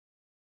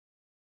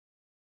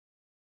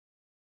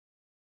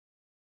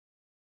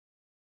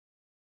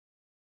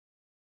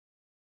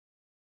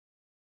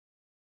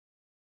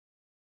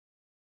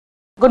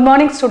Good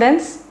morning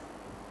students.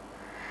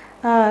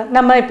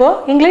 நம்ம இப்போ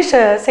English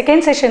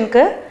second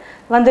செஷனுக்கு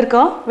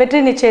வந்திருக்கோம் வெற்றி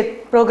நிச்சய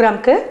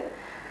ப்ரோக்ராம்க்கு.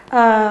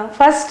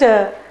 First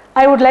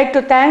I would like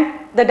to thank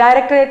the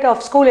Directorate of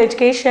School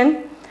Education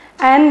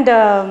and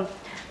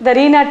the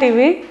Reena TV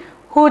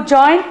who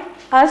joined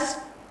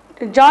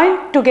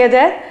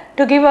together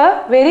to give a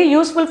very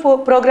useful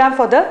program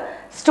for the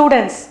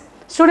students.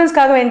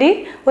 ஸ்டூடெண்ட்ஸ்க்காக வேண்டி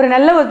ஒரு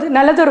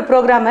நல்லதொரு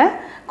ப்ரோக்ராமை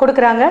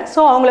கொடுக்குறாங்க. ஸோ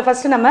அவங்கள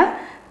ஃபஸ்ட்டு நம்ம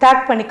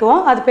டேக்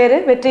பண்ணிக்குவோம். அது பேர்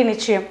வெற்றி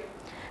நிச்சயம்.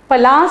 இப்போ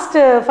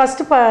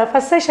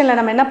ஃபஸ்ட் செஷனில்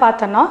நம்ம என்ன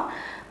பார்த்தோன்னா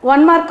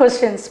 1 mark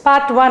questions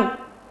part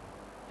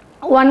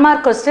 1 mark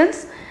questions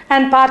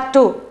and part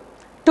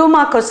 2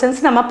 mark questions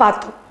நம்ம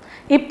பார்த்தோம்.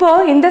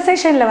 இப்போது இந்த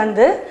செஷனில்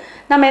வந்து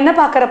நம்ம என்ன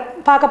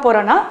பார்க்க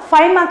போகிறோன்னா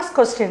 5 marks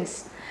questions.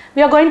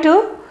 We are going to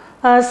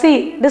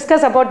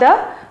discuss about the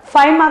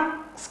 5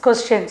 marks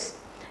questions.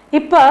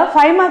 இப்போ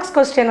 5 marks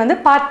question வந்து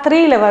part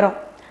 3ல வரும்.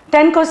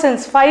 10 questions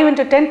 5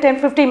 into 10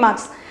 50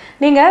 marks.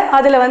 நீங்கள்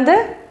அதில் வந்து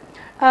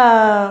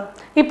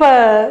இப்போ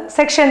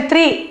செக்ஷன்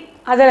 3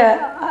 அதில்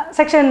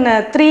செக்ஷன்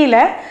 3ல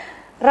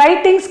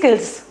ரைட்டிங்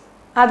ஸ்கில்ஸ்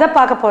அதை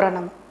பார்க்க போகிறோம்.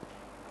 நம்ம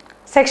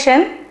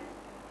section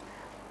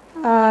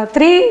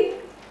 3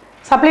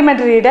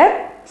 supplementary reader,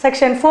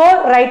 section 4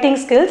 writing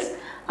skills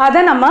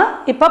அதை நம்ம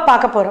இப்போ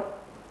பார்க்க போகிறோம்.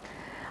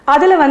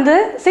 அதில் வந்து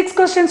 6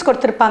 questions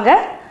கொடுத்துருப்பாங்க.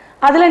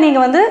 அதில்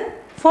நீங்கள் வந்து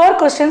 4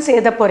 questions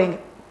எழுத போகிறீங்க.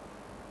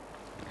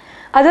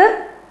 அது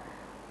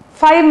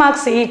 5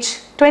 marks each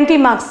 20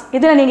 marks.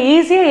 இதில் நீங்கள்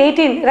ஈஸியாக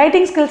 18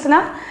 ரைட்டிங்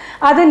ஸ்கில்ஸ்னால்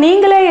அது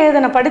நீங்களே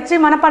எழுதணும், படித்து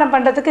மனப்பாடம்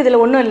பண்ணுறதுக்கு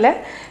இதில் ஒன்றும் இல்லை.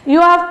 You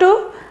have to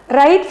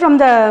right from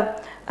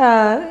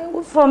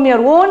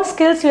your own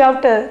skills. You have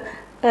to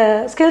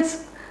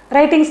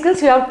writing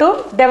skills you have to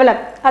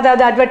develop.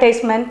 அதாவது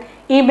advertisement,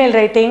 email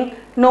writing,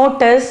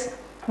 notice,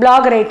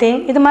 black writing,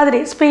 இது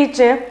மாதிரி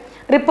ஸ்பீச்சு,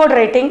 ரிப்போர்ட்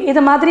ரைட்டிங்,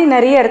 இது மாதிரி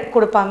நிறைய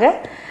கொடுப்பாங்க.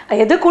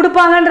 எது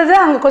கொடுப்பாங்கன்றது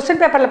அவங்க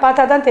கொஸ்டின் பேப்பரில்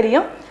பார்த்தா தான்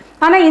தெரியும்.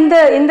 ஆனால்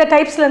இந்த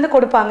டைப்ஸ்லேருந்து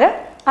கொடுப்பாங்க.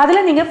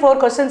 அதில் நீங்கள் 4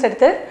 questions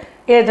எடுத்து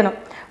எழுதணும்.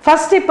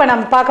 ஃபஸ்ட் இப்போ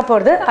நம்ம பார்க்க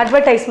போகிறது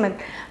அட்வர்டைஸ்மெண்ட்.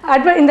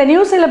 இந்த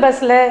நியூ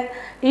சிலபஸில்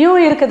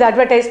இருக்குது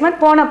அட்வர்டைஸ்மெண்ட்.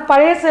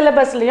 பழைய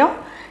சிலபஸ்லேயும்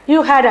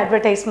ஹேட்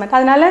அட்வர்டைஸ்மெண்ட்.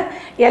 அதனால்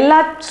எல்லா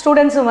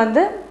ஸ்டூடெண்ட்ஸும்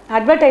வந்து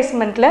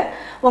அட்வர்டைஸ்மெண்ட்டில்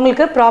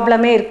உங்களுக்கு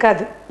ப்ராப்ளமே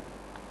இருக்காது.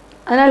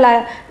 அதனால்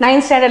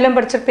 9th ஸ்டாண்டர்ட்லேயும்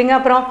படிச்சிருப்பீங்க,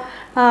 அப்புறம்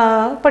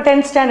இப்போ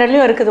 10th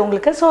ஸ்டாண்டர்ட்லேயும் இருக்குது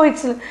உங்களுக்கு. So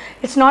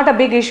it's not a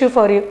big issue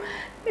for you.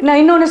 நான்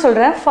இன்னொன்று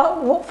சொல்கிறேன்.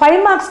 5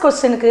 marks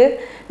கொஸ்டினுக்கு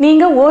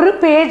நீங்கள் ஒரு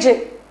பேஜ்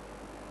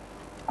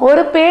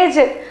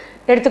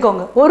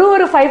எடுத்துக்கோங்க. ஒரு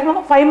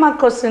 5 mark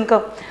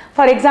கொஸ்டினுக்கும்.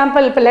 ஃபார்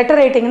எக்ஸாம்பிள் இப்போ லெட்டர்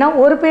ரைட்டிங்னா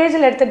ஒரு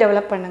பேஜில் எடுத்து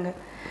டெவலப் பண்ணுங்கள்.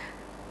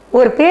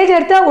 ஒரு பேஜ்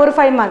எடுத்தால் ஒரு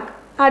 5 mark,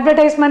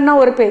 அட்வர்டைஸ்மெண்ட்னா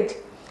ஒரு பேஜ்,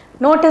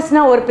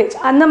 நோட்டீஸ்னால் ஒரு பேஜ்.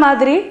 அந்த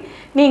மாதிரி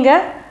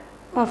நீங்கள்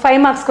 5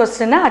 marks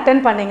கொஸ்டினை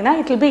அட்டன் பண்ணிங்கன்னா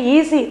இட் வில் பி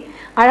ஈஸி.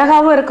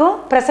 அழகாகவும் இருக்கும்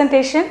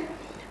ப்ரெசன்டேஷன்.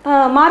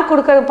 மார்க்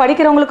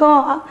படிக்கிறவங்களுக்கும்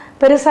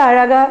பெருசாக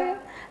அழகாக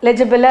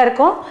லெஜிபிளாக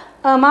இருக்கும்.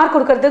 மார்க்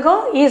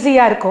கொடுக்கறதுக்கும்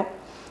ஈஸியாக இருக்கும்.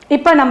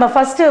 இப்போ நம்ம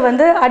ஃபஸ்ட்டு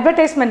வந்து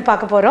அட்வர்டைஸ்மெண்ட்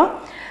பார்க்க போகிறோம்.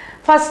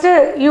 First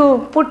you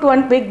put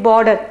one big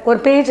border. ஒரு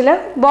பேஜில்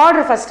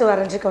பார்டர் ஃபஸ்ட்டு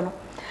வரைஞ்சிக்கணும்.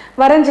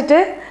 வரைஞ்சிட்டு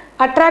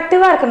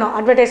அட்ராக்டிவாக இருக்கணும்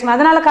அட்வர்டைஸ்மெண்ட்.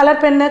 அதனால்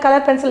கலர்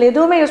பென்சில்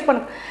எதுவுமே யூஸ்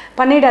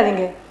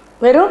பண்ணிடாதீங்க.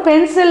 வெறும்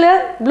பென்சிலு,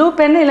 ப்ளூ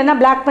பென்னு இல்லைன்னா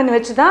பிளாக் பென்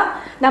வச்சு தான்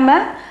நம்ம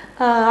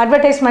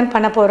அட்வர்டைஸ்மெண்ட்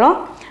பண்ண போகிறோம்.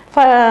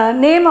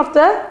 நேம் ஆஃப்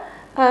த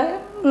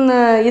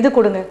இது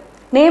கொடுங்க.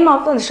 Name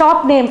of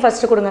shop name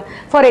first கொடுங்க.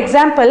 ஃபார்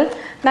எக்ஸாம்பிள்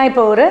நான்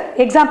இப்போ ஒரு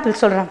எக்ஸாம்பிள்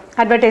சொல்கிறேன்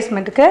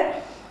அட்வர்டைஸ்மெண்ட்டுக்கு.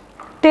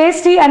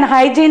 Tasty and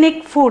hygienic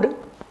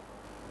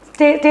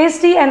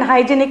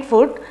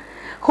food,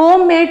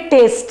 home made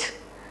taste,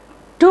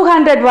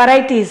 200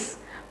 varieties,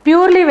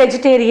 purely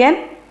vegetarian,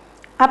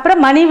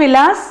 அப்புறம் மணி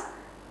விலாஸ்,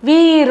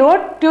 விஇ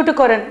ரோட்,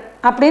 டியூட்டுக்கோரன்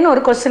அப்படின்னு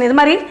ஒரு கொஸ்டின். இது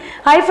மாதிரி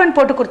ஹைஃபன்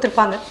போட்டு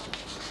கொடுத்துருப்பாங்க.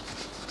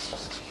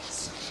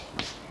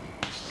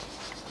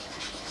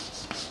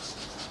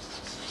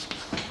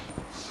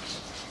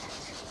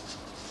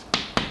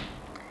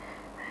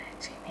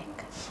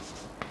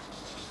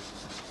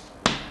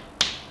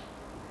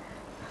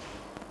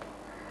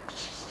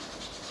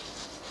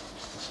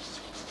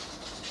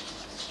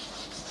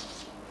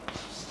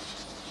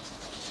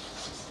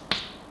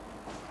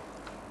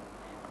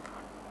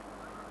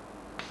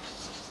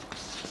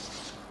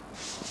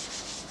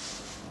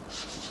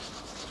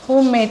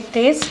 Homemade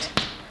taste,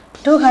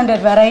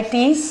 200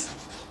 varieties,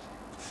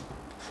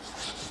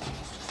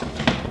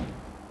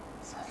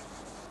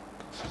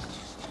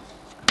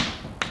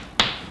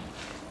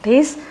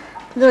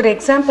 இது ஒரு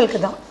எக்ஸாம்பிளுக்கு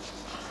தான்.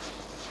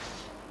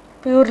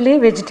 Purely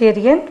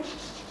vegetarian,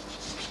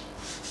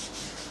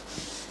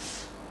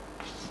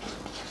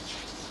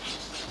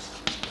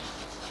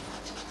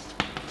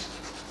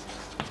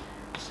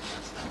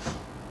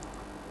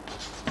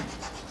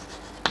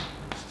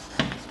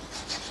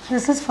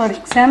 this is for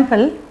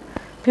example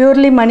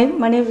purely money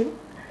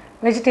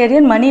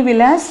vegetarian, Mani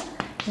Vilas,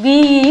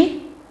 VE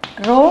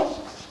Road,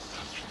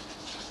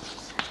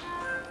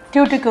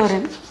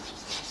 Tuticorin.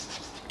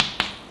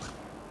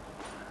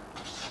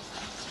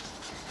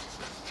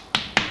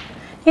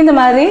 இந்த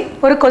மாதிரி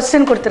ஒரு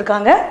क्वेश्चन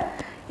கொடுத்திருக்காங்க.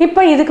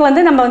 இப்போ இதுக்கு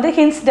வந்து நம்ம வந்து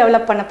hints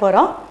டெவலப் பண்ண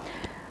போறோம்.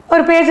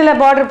 ஒரு பேஜில்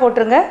பார்டர்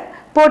போட்டுருங்க.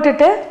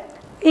 போட்டுட்டு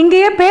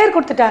இங்கேயே பேர்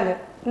கொடுத்துட்டாங்க.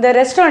 இந்த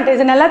ரெஸ்டாரண்ட்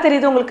இது நல்லா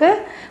தெரியுது உங்களுக்கு,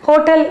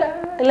 ஹோட்டல்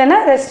இல்லைன்னா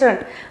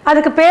ரெஸ்டாரண்ட்,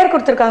 அதுக்கு பேர்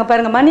கொடுத்துருக்காங்க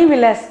பாருங்கள், மணி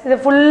விலாஸ். இது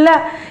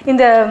ஃபுல்லாக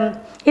இந்த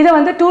இதை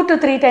வந்து 2 to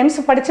 3 டைம்ஸ்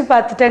படித்து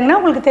பார்த்துட்டேங்கன்னா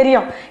உங்களுக்கு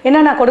தெரியும்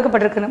என்னென்ன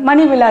கொடுக்கப்பட்டிருக்குன்னு.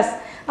 மணி விலாஸ்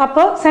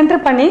அப்போது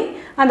சென்டர் பண்ணி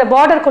அந்த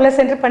பார்டருக்குள்ளே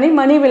சென்டர் பண்ணி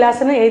மணி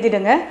விலாஸ்ன்னு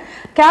எழுதிடுங்க.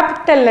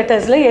 கேபிட்டல்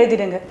லெட்டர்ஸில்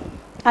எழுதிடுங்க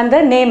அந்த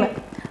நேமு.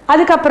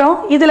 அதுக்கப்புறம்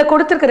இதில்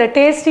கொடுத்துருக்குற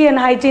டேஸ்டி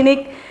அண்ட்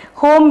ஹைஜீனிக்,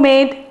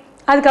 ஹோம்மேட்,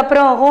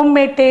 அதுக்கப்புறம்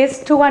ஹோம்மேட்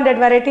டேஸ்ட் 200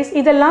 வெரைட்டிஸ்,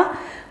 இதெல்லாம்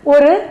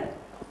ஒரு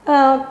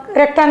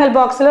ரெக்டாங்கிள்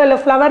பாக்ஸிலோ இல்லை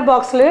ஃப்ளவர்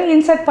பாக்ஸ்லையோ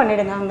இன்சர்ட்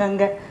பண்ணிவிடுங்க.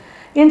 அங்கங்கே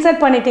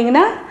இன்சர்ட்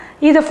பண்ணிட்டீங்கன்னா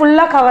இது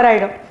ஃபுல்லாக கவர்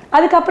ஆகிடும்.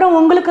 அதுக்கப்புறம்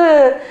உங்களுக்கு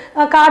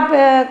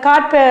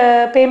கார்ட்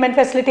பேமெண்ட்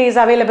ஃபெசிலிட்டிஸ்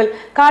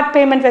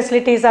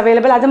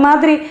அவைலபிள், அது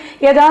மாதிரி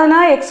ஏதாவதுனா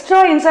எக்ஸ்ட்ரா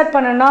இன்சர்ட்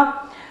பண்ணணும்னா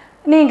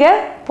நீங்கள்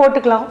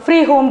போட்டுக்கலாம். ஃப்ரீ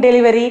ஹோம்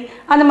டெலிவரி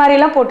அந்த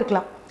மாதிரிலாம்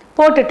போட்டுக்கலாம்.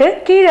 போட்டுட்டு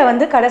கீழே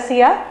வந்து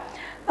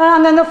கடைசியாக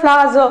அங்கங்கே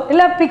ஃப்ளார்ஸோ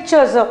இல்லை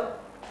பிக்சர்ஸோ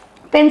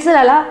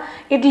பென்சிலெல்லாம்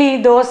இட்லி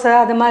தோசை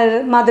அது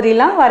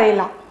மாதிரிலாம்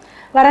வரையலாம்.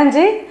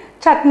 வரைஞ்சி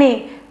சட்னி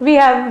we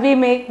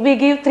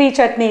give 3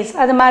 சட்னிஸ்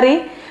அது மாதிரி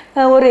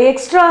ஒரு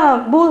எக்ஸ்ட்ரா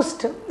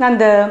பூஸ்ட்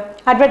அந்த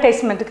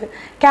அட்வர்டைஸ்மெண்ட்டுக்கு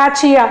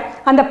கேட்சியாக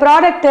அந்த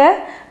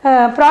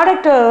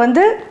ப்ராடக்ட்டை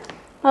வந்து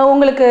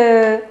உங்களுக்கு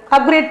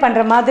அப்கிரேட்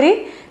பண்ணுற மாதிரி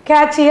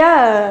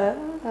கேட்சியாக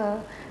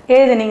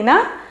எழுதுனீங்கன்னா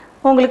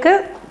உங்களுக்கு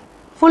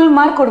ஃபுல்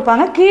மார்க்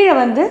கொடுப்பாங்க. கீழே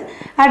வந்து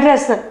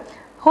அட்ரஸ்ஸு,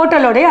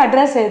 ஹோட்டலோடைய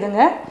அட்ரஸ்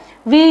எழுதுங்க.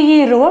 விஇ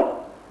ரோட்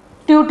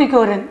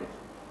டியூட்டிகோரன்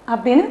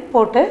அப்படின்னு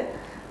போட்டு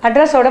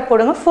அட்ரஸோடு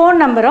போடுங்க. ஃபோன்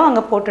நம்பரும்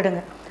அங்கே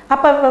போட்டுடுங்க.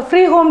 அப்போ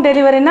ஃப்ரீ ஹோம்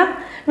டெலிவரினா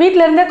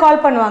வீட்டிலேருந்தே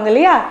கால் பண்ணுவாங்க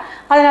இல்லையா,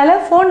 அதனால்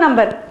ஃபோன்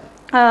நம்பர்,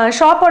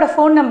 ஷாப்போட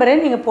ஃபோன் நம்பரே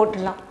நீங்கள்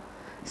போட்டுடலாம்.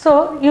 So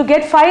you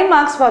get 5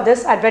 marks for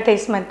this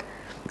advertisement.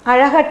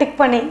 அழகாக டிக்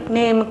பண்ணி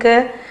நேமுக்கு,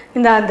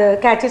 அந்த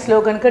கேட்சி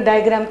ஸ்லோகனுக்கு,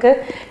 டயக்ராமுக்கு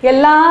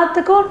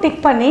எல்லாத்துக்கும்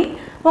டிக் பண்ணி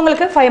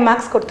உங்களுக்கு 5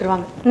 மார்க்ஸ்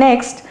கொடுத்துருவாங்க.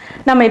 நெக்ஸ்ட்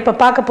நம்ம இப்போ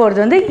பார்க்க போகிறது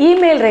வந்து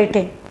email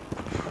writing.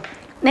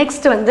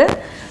 Next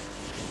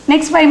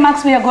 5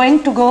 marks we are going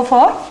to go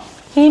for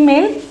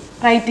email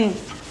writing.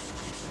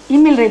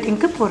 Email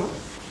ரைட்டிங்க்கு போகிறோம்.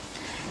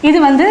 இது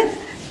வந்து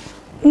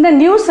இந்த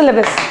நியூ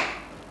சிலபஸ்.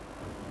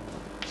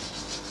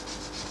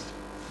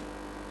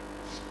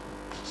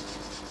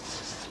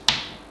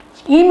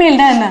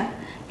 இமெயில்னா என்ன?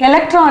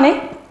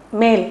 Electronic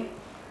mail,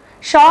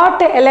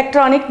 short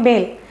electronic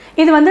mail.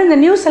 இது வந்து இந்த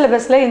நியூ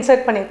சிலபஸில்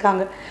இன்சர்ட்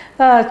பண்ணியிருக்காங்க.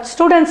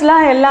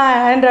 ஸ்டூடெண்ட்ஸ்லாம் எல்லாம்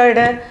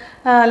Android,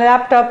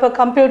 laptop,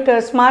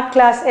 computer, smart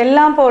class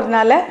எல்லாம்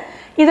போகிறதுனால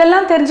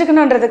இதெல்லாம்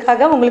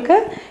தெரிஞ்சுக்கணுன்றதுக்காக உங்களுக்கு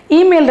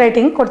இமெயில்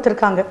ரைட்டிங்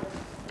கொடுத்துருக்காங்க.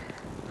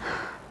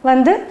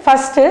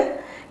 ஃபஸ்ட்டு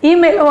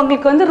இமெயில்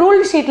உங்களுக்கு வந்து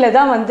ரூல் ஷீட்டில்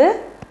தான்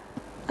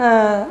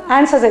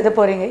ஆன்சர்ஸ் எழுத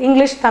போகிறீங்க.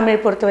 இங்கிலீஷ்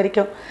தமிழ் பொறுத்த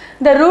வரைக்கும்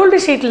இந்த ரூல்டு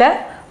ஷீட்டில்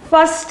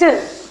ஃபஸ்ட்டு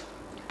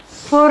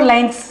 4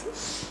 லைன்ஸ்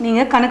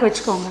நீங்கள் கணக்கு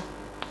வச்சுக்கோங்க.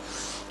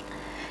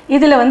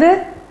 இதில்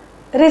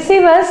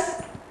ரிசீவர்ஸ்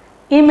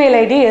இமெயில்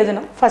ஐடி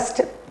எழுதணும்.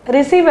 ஃபஸ்ட்டு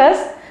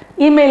ரிசீவர்ஸ்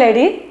இமெயில்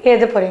ஐடி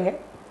எழுத போகிறீங்க.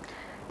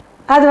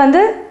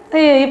 அது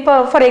இப்போ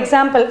ஃபார்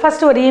எக்ஸாம்பிள்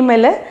ஃபஸ்ட்டு ஒரு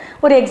இமெயிலு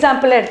ஒரு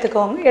எக்ஸாம்பிளை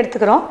எடுத்துக்குவோம்.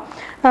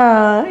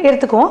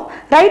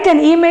 Right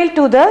an email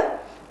to the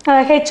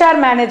HR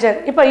manager.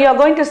 இப்போ you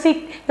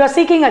are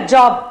seeking a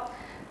job,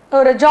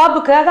 ஒரு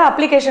ஜாபுக்காக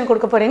அப்ளிகேஷன்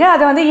கொடுக்க போகிறீங்க.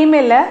 அதை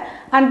இமெயிலில்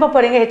அனுப்ப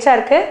போகிறீங்க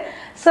ஹெச்ஆருக்கு.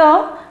 ஸோ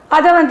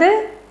அதை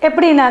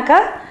எப்படின்னாக்கா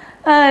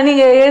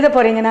நீங்கள் எழுத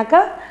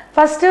போகிறீங்கனாக்கா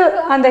ஃபஸ்ட்டு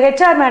அந்த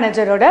HR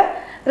மேனேஜரோட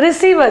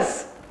receiver's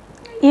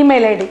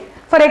email ID.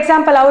 For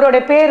example அவரோட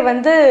பேர்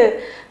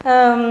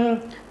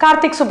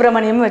கார்த்திக்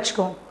சுப்ரமணியம்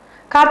வச்சுக்கோம்.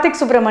 கார்த்திக்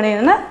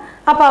சுப்ரமணியம்னா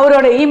அப்போ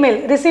அவரோட இமெயில்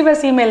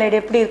ரிசீவர்ஸ் இமெயில் ஐடி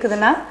எப்படி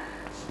இருக்குதுன்னா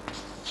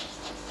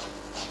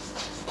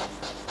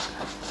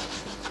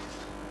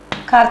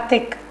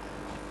கார்த்திக்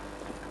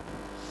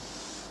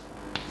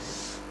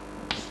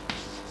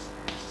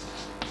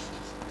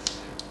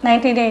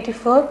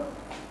 (1984)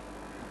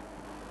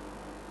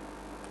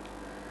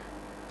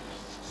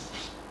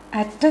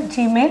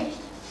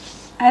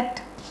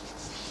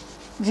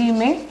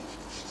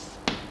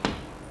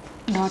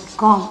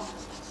 @gmail.com.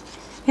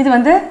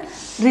 இது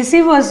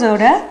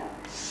ரிசீவர்ஸோட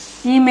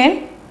இமெயில்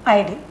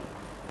ஐடி.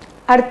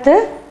 அடுத்து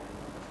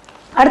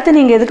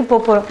நீங்கள் எதுக்கு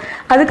போகிறோம்?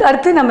 அதுக்கு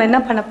அடுத்து நம்ம என்ன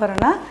பண்ண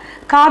போகிறோம்னா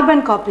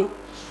கார்பன் காப்பி.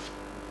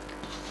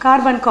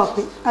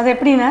 அது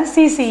எப்படின்னா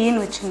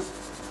சிசின்னு வச்சுக்கணும்.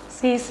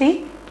 CC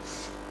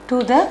to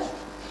the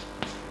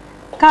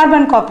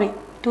carbon copy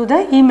to the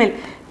email.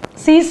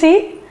 CC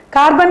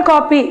carbon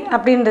copy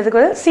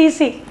அப்படின்றதுக்கு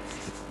சிசி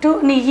டு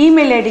நீ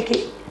இமெயில் ஐடிக்கு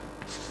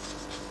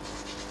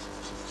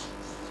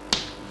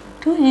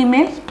டு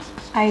இமெயில்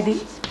ஐடி.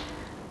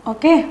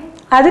 ஓகே.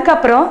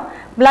 அதுக்கப்புறம்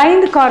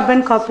பிளைண்ட்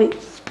கார்பன்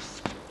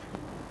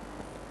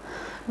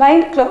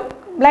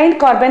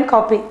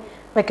காப்பி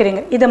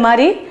வைக்கிறீங்க. இது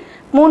மாதிரி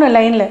 3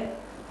 லைனில்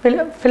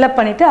ஃபில்அப்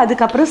பண்ணிவிட்டு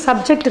அதுக்கப்புறம்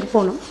சப்ஜெக்ட்டுக்கு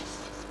போகணும்.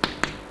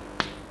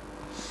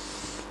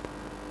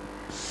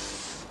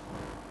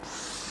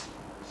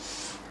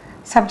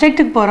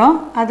 சப்ஜெக்ட்டுக்கு போகிறோம்.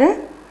 அது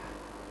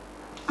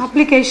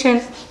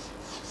அப்ளிகேஷன்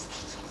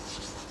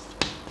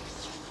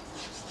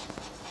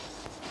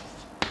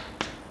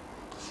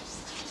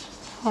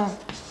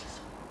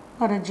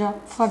for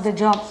the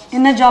job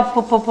என்ன job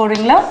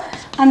போடுறீங்களோ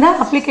அந்த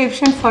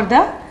application for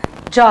the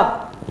job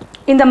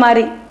இந்த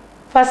மாதிரி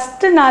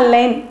ஃபர்ஸ்ட் 4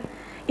 லைன்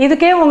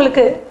இதுக்கே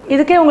உங்களுக்கு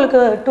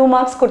 2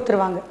 மார்க்ஸ்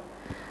கொடுத்துருவாங்க.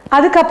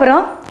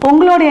 அதுக்கப்புறம்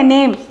உங்களுடைய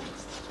name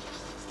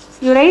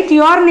you write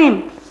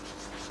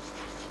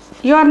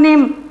your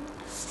name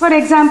for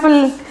example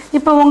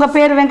இப்போ உங்க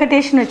பேர்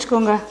வெங்கடேஷ்னு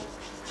வெச்சுக்கோங்க.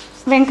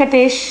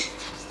 வெங்கடேஷ்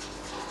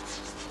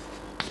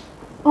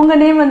உங்க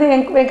நேம் வந்து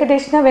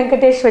வெங்கடேஷ்னா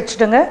வெங்கடேஷ்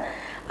வெச்சிடுங்க.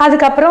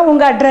 அதுக்கப்புறம்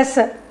உங்க அட்ரஸ்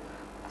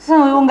ஸோ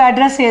உங்க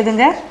அட்ரஸ்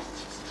எழுதுங்க.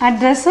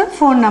 Address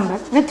phone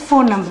number with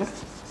phone number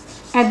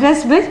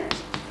address with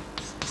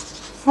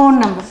phone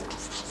number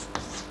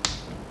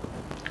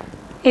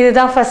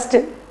இதுதான்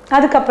ஃபஸ்ட்டு.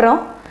 அதுக்கப்புறம்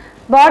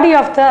பாடி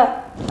ஆஃப் த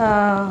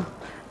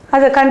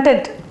அது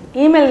கண்டென்ட்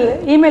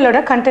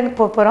இமெயிலோட கண்டென்ட்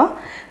போகிறோம்.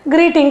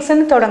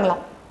 க்ரீட்டிங்ஸ்ன்னு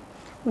தொடங்கலாம்.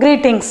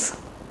 க்ரீட்டிங்ஸ்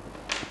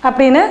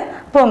அப்படின்னு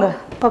போங்க.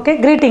 Okay,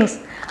 greetings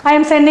I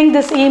am sending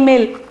this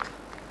email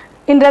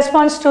in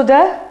response to the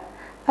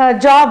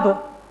job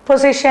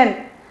position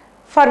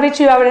for which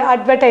you have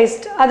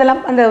advertised.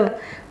 அதெல்லாம் அந்த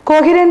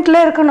கோஹிரண்ட்ல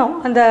இருக்கணும்.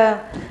 அந்த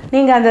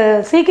நீங்கள் அந்த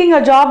சீக்கிங்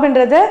அ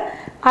ஜாப்ன்றது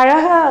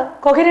அழகாக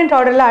கோஹிரண்ட்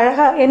ஆர்டரில்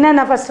அழகாக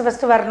என்னென்ன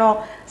ஃபஸ்ட்டு வரணும்,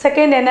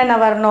 செகண்ட் என்னென்ன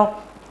வரணும்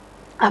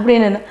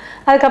அப்படின்னு.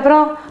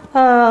 அதுக்கப்புறம்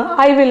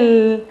I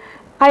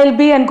will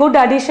be an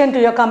good addition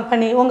to your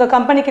company. உங்கள்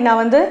கம்பெனிக்கு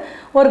நான் வந்து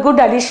ஒரு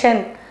குட்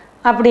அடிஷன்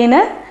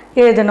அப்படின்னு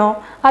எழுதணும்.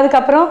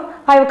 அதுக்கப்புறம்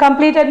I have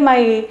completed my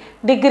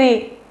degree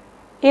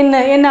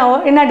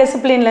என்ன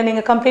டிசிப்ளினில்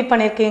நீங்கள் கம்ப்ளீட்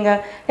பண்ணியிருக்கீங்க.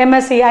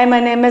 எம்எஸ்சி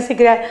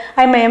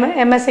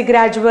எம்எஸ்சி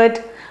கிராஜுவேட்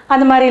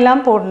அந்த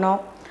மாதிரிலாம் போடணும்.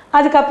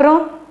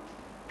 அதுக்கப்புறம்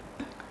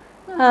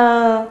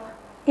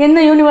என்ன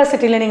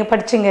யூனிவர்சிட்டியில் நீங்கள்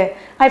படிச்சிங்க,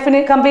 ஐ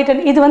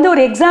கம்ப்ளீட்டட். இது வந்து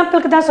ஒரு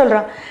எக்ஸாம்பிளுக்கு தான்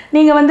சொல்கிறோம்.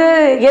 நீங்கள் வந்து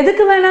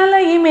எதுக்கு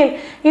வேணாலும் இமெயில்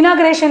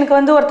இனாக்ரேஷனுக்கு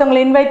வந்து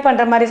ஒருத்தவங்களை இன்வைட்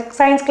பண்ணுற மாதிரி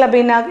சயின்ஸ் கிளப்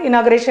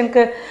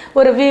இனாக்ரேஷனுக்கு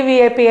ஒரு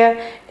விவிஐபியை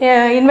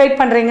இன்வைட்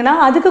பண்ணுறீங்கன்னா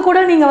அதுக்கு கூட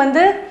நீங்கள்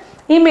வந்து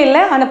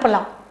இமெயிலில்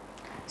அனுப்பலாம்.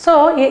 ஸோ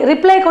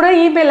ரிப்ளை கூட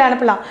இமெயிலில்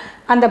அனுப்பலாம்.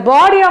 அந்த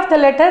பாடி ஆஃப் த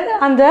லெட்டர்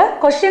அந்த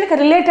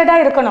கொஸ்டினுக்கு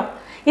ரிலேட்டடாக இருக்கணும்.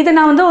 இது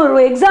நான் வந்து ஒரு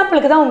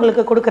எக்ஸாம்பிளுக்கு தான்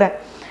உங்களுக்கு கொடுக்குறேன்.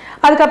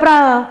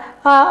 அதுக்கப்புறம்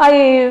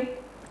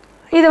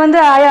இது வந்து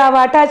I have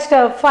attached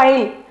a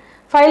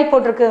file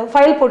போட்டிருக்கு.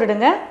 ஃபைல்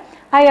போட்டுடுங்க.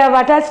 I have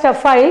attached a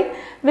file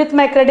with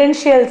my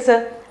credentials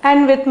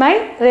and with my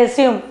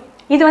resume.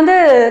 இது வந்து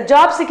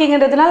ஜாப்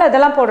சீக்கிங்கிறதுனால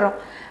இதெல்லாம் போடுறோம்.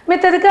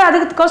 மித்ததுக்கு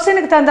அதுக்கு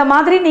கொஸ்டினுக்கு தகுந்த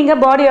மாதிரி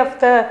நீங்கள் body of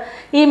the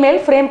email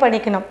frame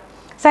பண்ணிக்கணும்.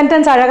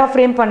 சென்டென்ஸ் அழகாக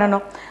ஃப்ரேம்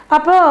பண்ணணும்.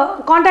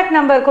 அப்போது காண்டாக்ட்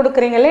நம்பர்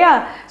கொடுக்குறீங்க இல்லையா.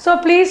 So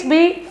please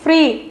be free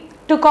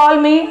to call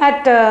me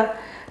at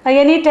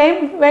any time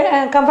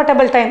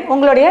comfortable time.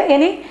 உங்களுடைய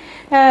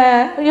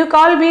you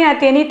call me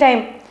at any time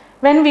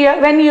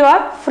when you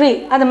are free.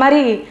 அது மாதிரி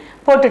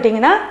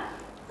போட்டுட்டிங்கன்னா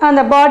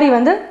அந்த பாடி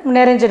வந்து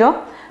நிறைஞ்சிடும்.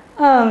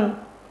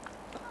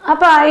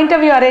 அப்போ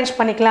இன்டர்வியூ அரேஞ்ச்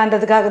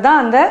பண்ணிக்கலான்றதுக்காக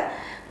தான் அந்த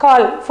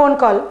ஃபோன்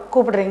கால்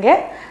கூப்பிடுறீங்க.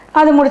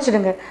 அது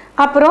முடிச்சிடுங்க.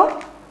 அப்புறம்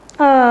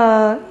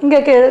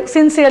இங்கே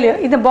சின்சியர்லி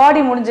இந்த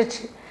பாடி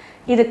முடிஞ்சிடுச்சு.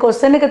 இது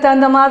கொஸ்டினுக்கு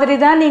தகுந்த மாதிரி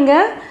தான்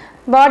நீங்கள்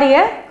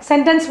பாடியை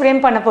சென்டென்ஸ்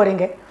ஃப்ரேம் பண்ண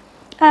போகிறீங்க.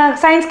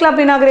 சயின்ஸ் கிளப்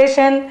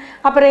இனாக்ரேஷன்,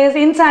 அப்புறம்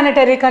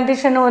இன்சானிட்டரி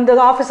கண்டிஷன் வந்து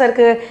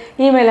ஆஃபீஸருக்கு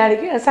இமெயில்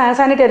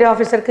சானிட்டரி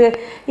ஆஃபீஸருக்கு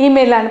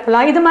இமெயில்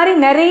அனுப்பலாம். இது மாதிரி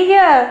நிறைய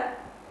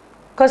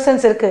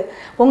கொஸ்டின்ஸ் இருக்குது.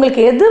 உங்களுக்கு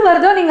எது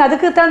வருதோ நீங்கள்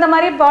அதுக்கு தகுந்த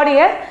மாதிரி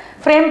பாடியை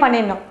ஃப்ரேம்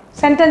பண்ணிடணும்.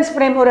 சென்டென்ஸ்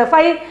ஃப்ரேம் ஒரு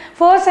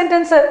 4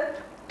 சென்டென்ஸ்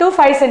to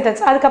 5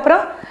 சென்டென்ஸ்.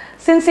 அதுக்கப்புறம்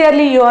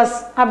சின்சியர்லி யுவர்ஸ்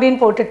அப்படின்னு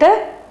போட்டுட்டு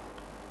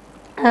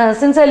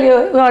sincerely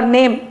your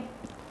name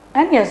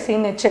and your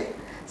signature.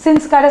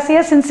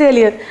 கடைசியாக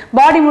சின்சியர்லி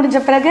பாடி முடிஞ்ச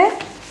பிறகு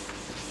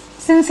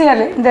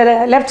சின்சியர்லி இந்த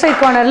லெஃப்ட் சைட்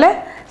கார்னரில்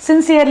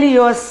சின்சியர்லி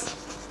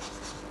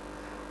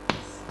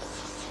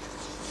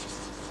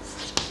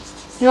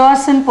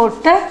யோர்ஸ்ன்னு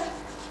போட்டு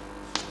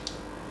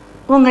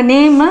உங்கள்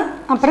நேமு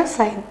அப்புறம்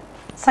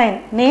சைன்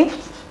நேம்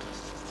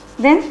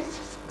தென்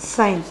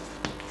சைன்.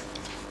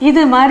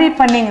 இது மாதிரி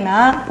பண்ணிங்கன்னா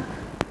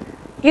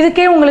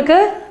இதுக்கே உங்களுக்கு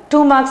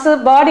 2 மார்க்ஸு,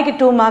 பாடிக்கு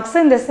 2 மார்க்ஸு,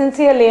 இந்த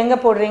சின்சியர்லி எங்கே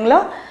போடுறீங்களோ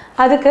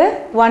அதுக்கு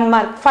 1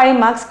 மார்க், 5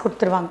 மார்க்ஸ்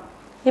கொடுத்துருவாங்க.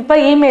 இப்போ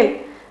email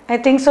I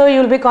think so you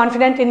will be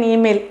confident in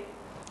email.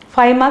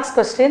 5 marks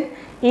question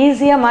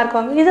ஈஸியாக மார்க்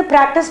வாங்க. இது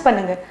ப்ராக்டிஸ்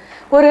பண்ணுங்கள்.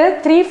 ஒரு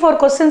 3-4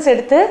 கொஸ்டின்ஸ்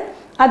எடுத்து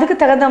அதுக்கு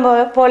தகுந்த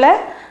போல்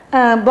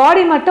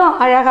பாடி மட்டும்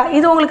அழகாக,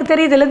 இது உங்களுக்கு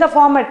தெரியுது இல்லை, இந்த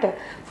ஃபார்மேட்டு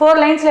 4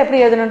 லைன்ஸில் எப்படி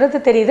எழுதணுன்றது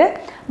தெரியுது.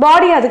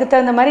 பாடி அதுக்கு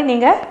தகுந்த மாதிரி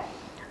நீங்கள்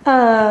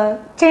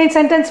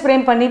சென்டென்ஸ்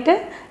ஃப்ரேம் பண்ணிவிட்டு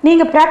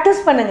நீங்கள்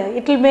ப்ராக்டிஸ் பண்ணுங்கள்.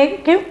 It will make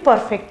you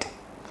perfect.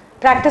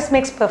 Practice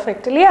makes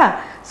perfect இல்லையா.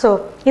 ஸோ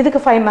இதுக்கு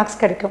 5 மார்க்ஸ்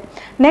கிடைக்கும்.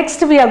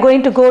 Next we are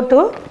going to go to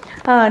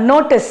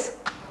notice.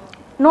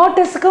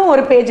 நோட்டீஸுக்கும்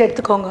ஒரு பேஜ்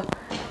எடுத்துக்கோங்க.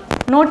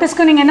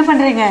 நோட்டீஸ்க்கு நீங்கள் என்ன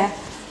பண்ணுறீங்க,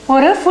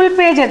 ஒரு ஃபுல்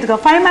பேஜ் எடுத்துக்கோ.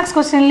 5 மார்க்ஸ்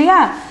கொஸ்டின் இல்லையா.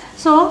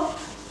 ஸோ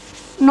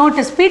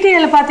நோட்டீஸ்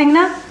பிடிஎல்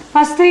பார்த்தீங்கன்னா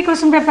ஃபஸ்ட் 3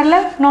 கொஸ்டின் பேப்பரில்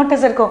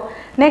நோட்டீஸ் இருக்கும்.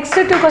 நெக்ஸ்ட்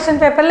 2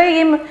 கொஸ்டின் பேப்பரில்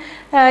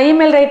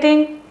இமெயில்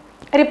ரைட்டிங்,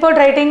 ரிப்போர்ட்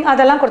ரைட்டிங்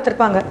அதெல்லாம்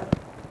கொடுத்துருப்பாங்க.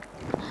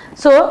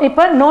 ஸோ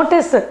இப்போ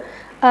நோட்டீஸ்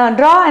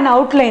ட்ரா அண்ட்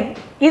அவுட்லைன்.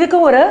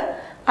 இதுக்கும் ஒரு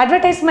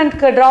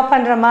அட்வர்டைஸ்மெண்ட்க்கு ட்ரா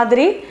பண்ணுற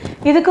மாதிரி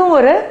இதுக்கும்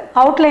ஒரு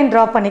அவுட்லைன்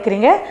ட்ரா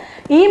பண்ணிக்கிறீங்க.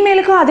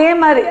 இமெயிலுக்கும் அதே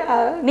மாதிரி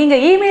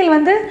நீங்கள் இமெயில்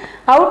வந்து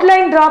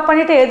அவுட்லைன் ட்ரா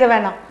பண்ணிவிட்டு எழுத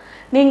வேணாம்.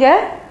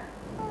 நீங்கள்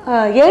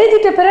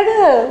எழுதிட்ட பிறகு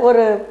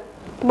ஒரு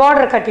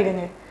பார்டர்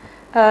கட்டிடுங்க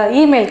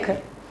இமெயிலுக்கு.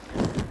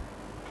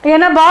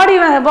 ஏன்னா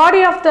பாடி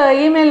ஆஃப் த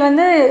இமெயில்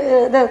வந்து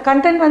த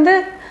கண்டென்ட் வந்து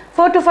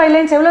 4 to 5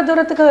 லைன்ஸ் எவ்வளோ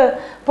தூரத்துக்கு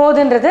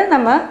போகுதுன்றது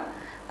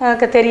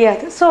நமக்கு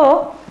தெரியாது. ஸோ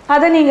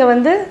அதை நீங்கள்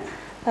வந்து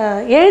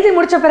எழுதி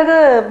முடித்த பிறகு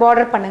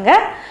பார்டர்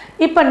பண்ணுங்கள்.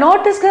 இப்போ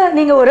நோட்டீஸ்க்கு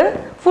நீங்கள் ஒரு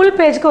ஃபுல்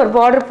பேஜுக்கு ஒரு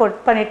பார்டர்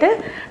பண்ணிவிட்டு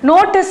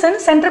நோட்டீஸ்ன்னு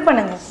சென்டர்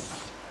பண்ணுங்கள்.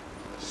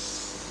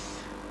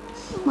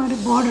 மாதிரி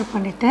பார்டர்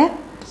பண்ணிவிட்டு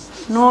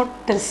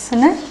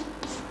நோட்டீஸ்ன்னு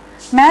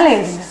மேலே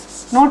எழுதுங்க.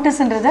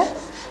 நோட்டீஸ்ன்றதை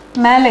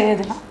மேலே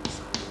எழுதலாம்.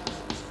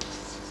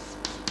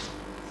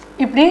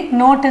 இப்படி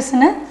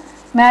நோட்டீஸ்ன்னு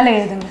மேலே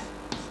எழுதுங்க.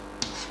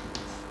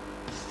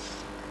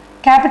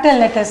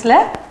 கேபிட்டல் லெட்டர்ஸில்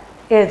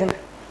எழுதுங்க.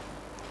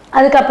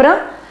 அதுக்கப்புறம்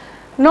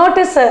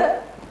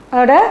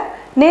நோட்டீஸோட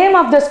நேம்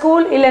ஆஃப் த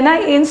ஸ்கூல் இல்லைன்னா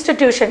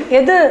இன்ஸ்டிடியூஷன்,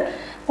 எது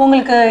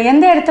உங்களுக்கு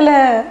எந்த இடத்துல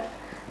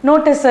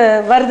நோட்டீஸ்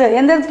வருது,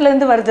 எந்த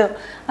இடத்துலேருந்து வருது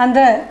அந்த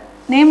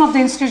நேம் ஆஃப் த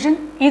இன்ஸ்டிடியூஷன்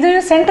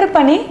இதையும் சென்டர்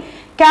பண்ணி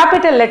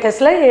கேபிட்டல்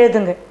லெட்டர்ஸில்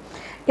எழுதுங்க.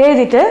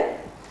 எழுதிட்டு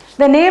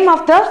the name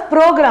of the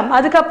program,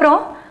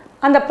 அதுக்கப்புறம்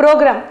அந்த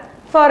program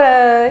for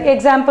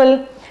example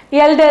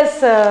elders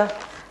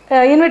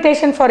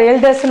invitation for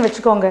எல்டர்ஸ்ன்னு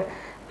வச்சுக்கோங்க.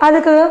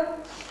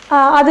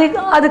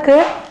 அதுக்கு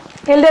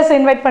எல்டர்ஸை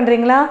இன்வைட்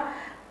பண்ணுறீங்களா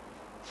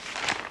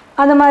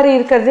அந்த மாதிரி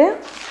இருக்கிறது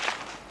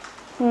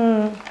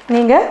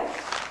நீங்கள்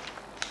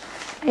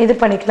இது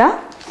பண்ணிக்கலாம்.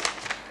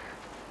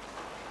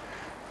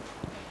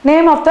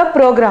 நேம் ஆஃப் த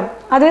ப்ரோக்ராம்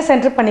அதே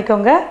சென்டர்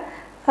பண்ணிக்கோங்க.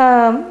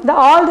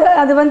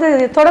 அது வந்து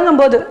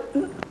தொடங்கும்போது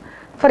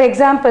ஃபார்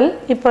எக்ஸாம்பிள்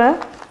இப்போ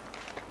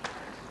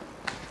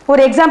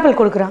ஒரு எக்ஸாம்பிள்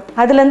கொடுக்குறேன்,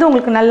 அதுலேருந்து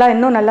உங்களுக்கு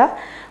இன்னும் நல்லா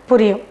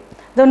புரியும்.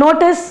 The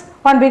notice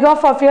on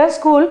behalf of your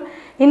school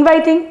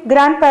inviting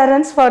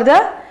grandparents for the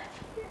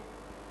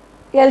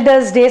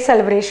Elders Day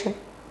celebration.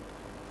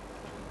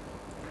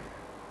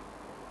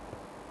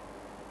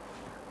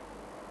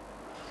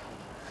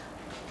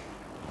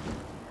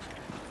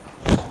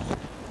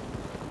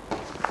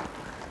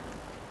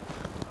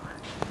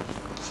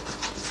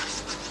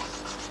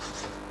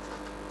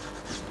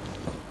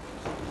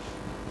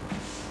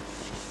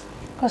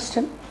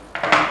 Question.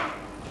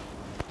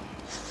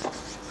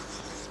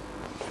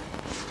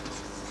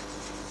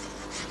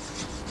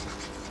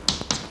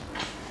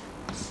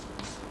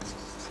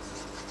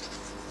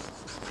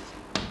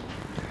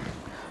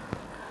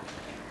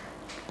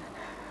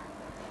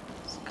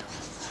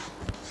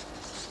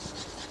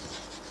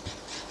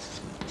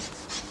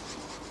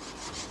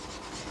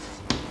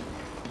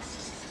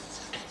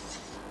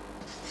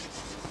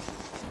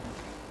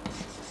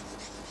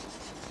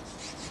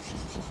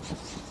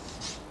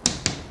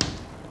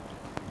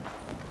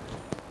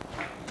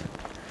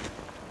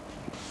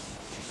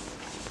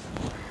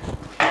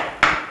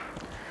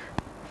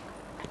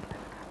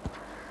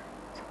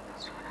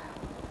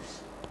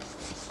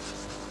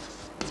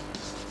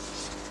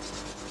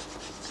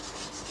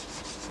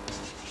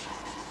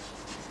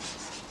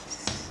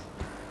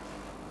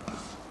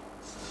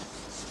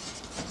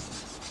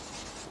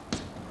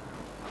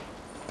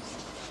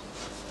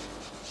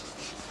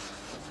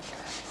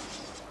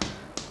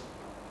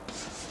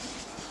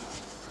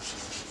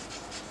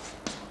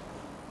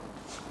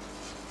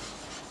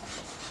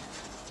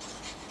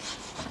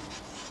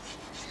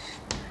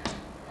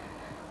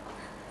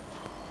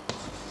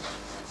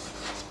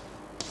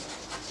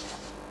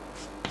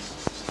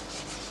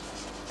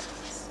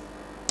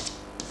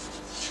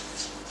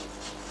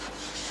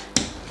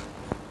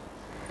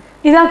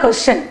 இதுதான்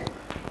கொஸ்டின்.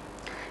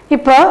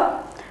 இப்போ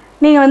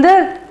நீங்கள் வந்து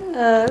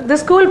தி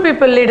ஸ்கூல்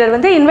பீப்புள் லீடர்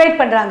வந்து இன்வைட்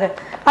பண்ணுறாங்க,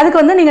 அதுக்கு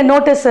வந்து நீங்கள்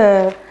நோட்டீஸ்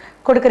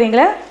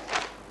கொடுக்குறீங்களே,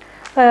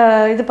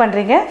 இது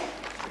பண்ணுறீங்க.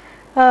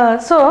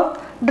 ஸோ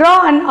ட்ரா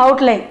அண்ட்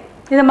அவுட்லைன்,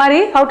 இது மாதிரி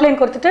அவுட்லைன்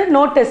கொடுத்துட்டு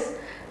நோட்டீஸ்,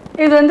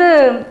 இது வந்து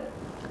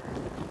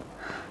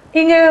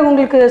இங்கே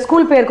உங்களுக்கு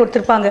ஸ்கூல் பேர்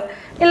கொடுத்துருப்பாங்க,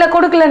 இல்லை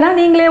கொடுக்கலன்னா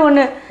நீங்களே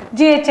ஒன்று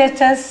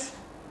GHHS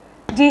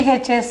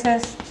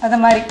GHSS அது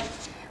மாதிரி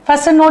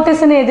ஃபஸ்ட்டு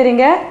நோட்டீஸ்ன்னு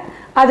எழுதுறீங்க.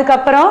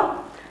 அதுக்கப்புறம்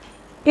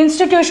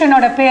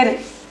இன்ஸ்டிடியூஷனோட பேர்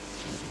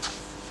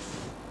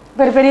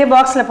பெரிய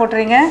பாக்ஸில்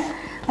போட்டுறீங்க.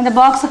 அந்த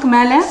பாக்ஸுக்கு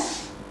மேலே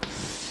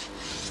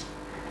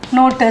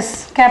நோட்டீஸ்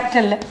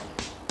கேபிட்டலில்,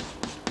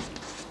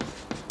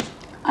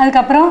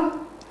 அதுக்கப்புறம்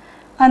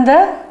அந்த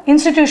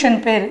இன்ஸ்டிடியூஷன்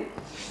பேர்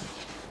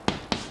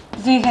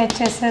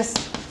GHSS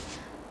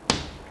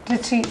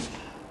ட்ரிச்சி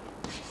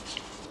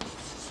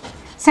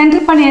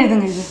சென்டர் பண்ணி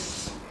எழுதுங்க.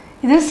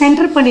 இது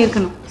சென்டர்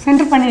பண்ணியிருக்கணும்,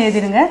 சென்டர் பண்ணி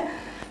எழுதிடுங்க.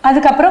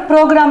 அதுக்கப்புறம்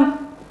ப்ரோக்ராம்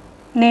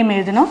நேம்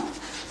எழுதணும்,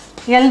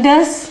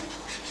 எல்டர்ஸ்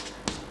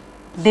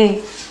டே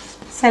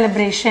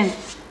செலிப்ரேஷன்.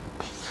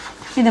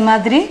 இது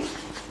மாதிரி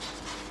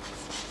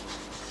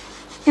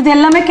இது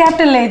எல்லாமே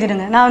கேபிட்டலில்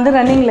எழுதிடுங்க. நான் வந்து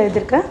ரன்னிங்கில்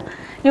எழுதியிருக்கேன்.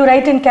 You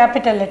right in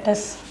capital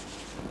letters,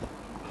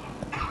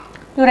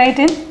 you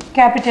right in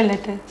capital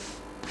letter.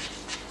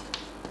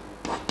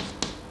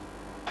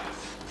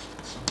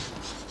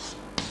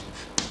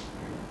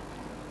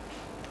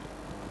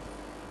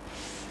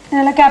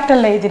 இதெல்லாம்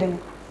கேபிட்டலில் எழுதிடுங்க.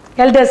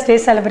 எல்டர்ஸ் டே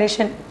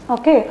செலிப்ரேஷன்,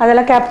 ஓகே,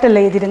 அதெல்லாம்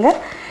கேபிட்டலில் எழுதிடுங்க.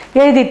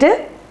 எழுதிட்டு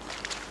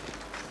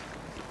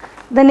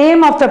the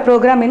name of the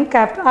program in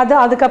cap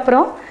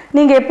அதுக்கப்புறம்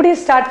நீங்கள் எப்படி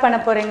ஸ்டார்ட் பண்ண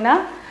போகிறீங்கன்னா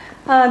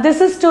this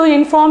is to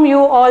inform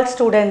you all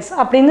students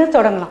அப்படின்னு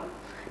தொடங்கலாம்.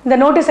 இந்த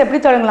நோட்டீஸ் எப்படி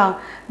தொடங்கலாம்?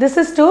 this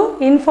is to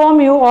inform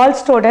you all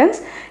students.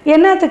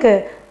 என்னத்துக்கு?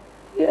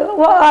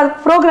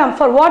 program,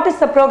 for what is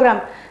the program?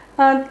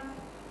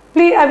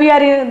 Please,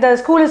 the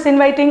school is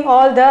inviting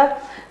all the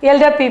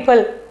elder people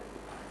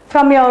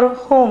from your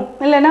home,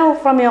 illana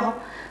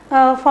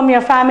from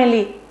your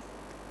family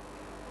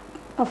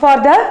for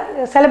the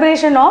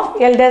celebration of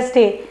Elders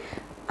Day.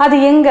 அது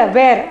எங்க,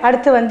 where,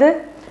 அடுத்து வந்து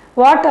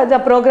what the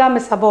program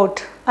is about,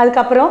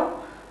 அதுக்கப்புறம்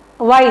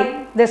why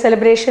the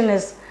celebration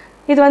is.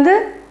 இது வந்து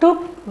to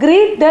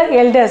greet the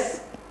elders.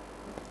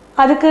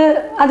 அதுக்கு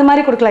அது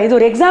மாதிரி கொடுக்கலாம். இது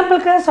ஒரு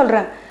எக்ஸாம்பிளுக்கு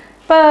சொல்கிறேன்.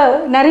 இப்போ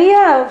நிறைய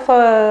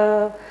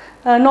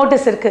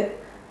நோட்டீஸ் இருக்குது.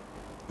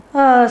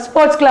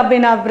 ஸ்போர்ட்ஸ் கிளப்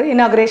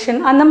இனாக்ரேஷன்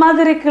அந்த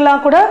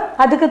மாதிரிக்கெலாம் கூட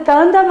அதுக்கு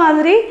தகுந்த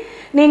மாதிரி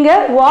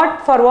நீங்கள்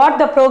வாட்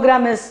த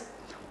ப்ரோக்ராம் இஸ்,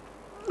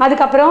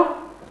 அதுக்கப்புறம்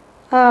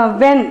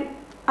வென்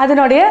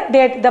அதனுடைய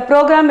date. The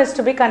program is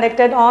to be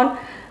conducted on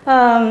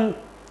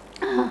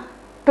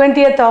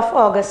 20th of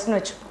Augustன்னு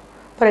வச்சுப்போம்.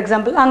 ஃபார்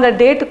எக்ஸாம்பிள் அங்கே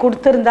டேட்டு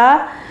கொடுத்துருந்தா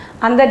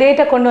அந்த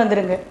டேட்டை கொண்டு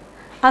வந்துடுங்க.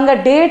 அங்கே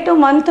டேட்டு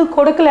மந்த்து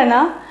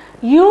கொடுக்கலன்னா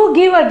யூ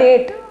கிவ் அ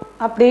டேட்,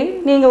 அப்படி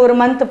நீங்கள் ஒரு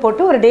மந்த்து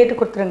போட்டு ஒரு டேட்டு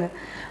கொடுத்துருங்க.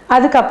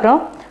 அதுக்கப்புறம்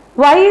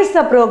why is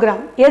the program,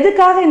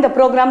 எதுக்காக இந்த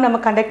ப்ரோக்ராம் நம்ம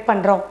கண்டக்ட்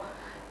பண்ணுறோம்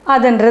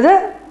அதுன்றதை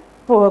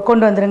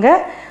கொண்டு வந்துடுங்க.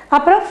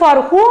 அப்புறம் for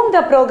whom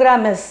the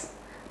program is,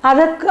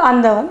 அதுக்கு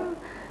அந்த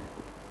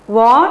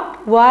what,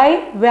 why,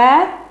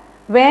 where,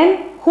 when,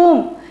 whom,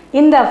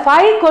 இந்த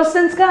 5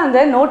 கொஸ்டின்ஸ்க்கு அந்த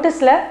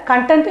நோட்டீஸில்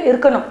கண்டென்ட்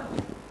இருக்கணும்.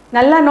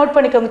 நல்லா நோட்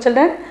பண்ணிக்கோங்க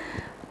children.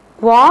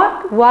 what,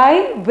 why,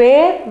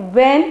 where,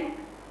 when,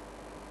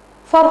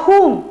 for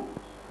whom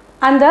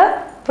அந்த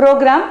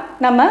ப்ரோக்ராம்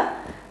நம்ம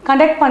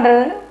கண்டக்ட்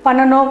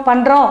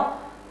பண்ணுறோம்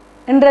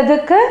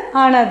என்றதுக்கு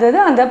ஆனது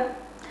அந்த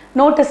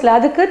நோட்டீஸில்.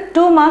 அதுக்கு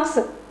 2 marks.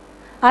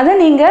 அதை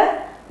நீங்கள்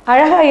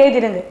அழகாக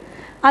எழுதிடுங்க.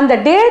 அந்த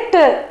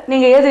டேட்டு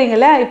நீங்கள்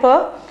எழுதுறீங்கள,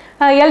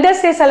 இப்போது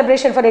elders day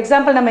celebration for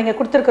example நம்ம இங்கே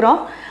கொடுத்துருக்குறோம்.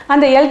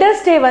 அந்த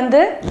எல்டர்ஸ் டே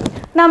வந்து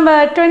நம்ம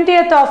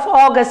 20th of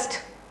August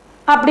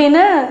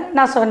அப்படின்னு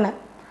நான் சொன்னேன்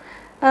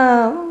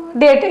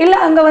டேட். இல்லை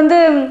அங்கே வந்து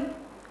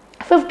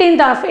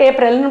 15th of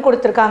Aprilன்னு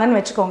கொடுத்துருக்காங்கன்னு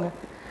வச்சுக்கோங்க.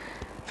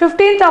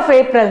 15th of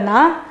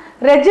Aprilனா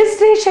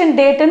ரெஜிஸ்ட்ரேஷன்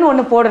டேட்டுன்னு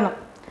ஒன்று போடணும்.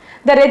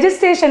 த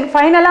ரெஜிஸ்ட்ரேஷன்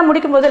ஃபைனலாக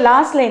முடிக்கும்போது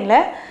லாஸ்ட் லைனில்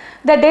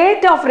the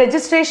date of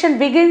registration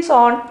begins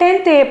on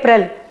 10th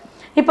April.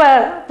 இப்போ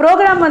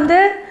ப்ரோக்ராம் வந்து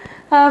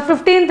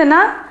 15th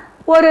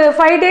ஒரு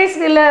 5 days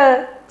இல்லை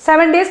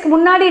 7 daysக்கு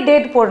முன்னாடி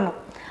டேட் போடணும்.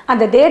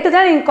 அந்த டேட்டு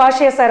தான் நீங்கள்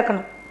காஷியஸாக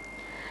இருக்கணும்.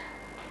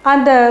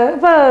 அந்த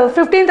இப்போ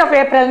 15th of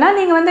Aprilனா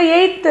நீங்கள் வந்து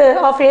 8th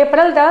of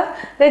April the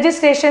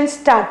registration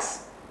starts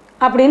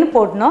அப்படின்னு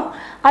போடணும்.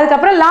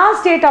 அதுக்கப்புறம்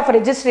last date of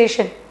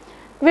registration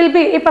will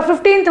be, இப்போ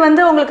 15th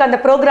வந்து உங்களுக்கு அந்த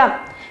ப்ரோக்ராம்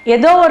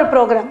ஏதோ ஒரு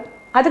ப்ரோக்ராம்,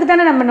 அதுக்கு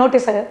தானே நம்ம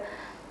நோட்டீஸை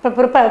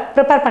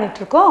ப்ரிப்பேர்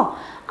பண்ணிகிட்ருக்கோம்.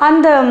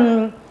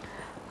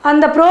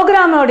 அந்த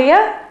ப்ரோக்ராமோடைய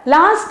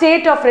லாஸ்ட்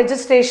டேட் ஆஃப்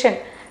ரெஜிஸ்ட்ரேஷன்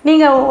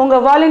நீங்கள்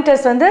உங்கள்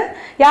வாலண்டியர்ஸ் வந்து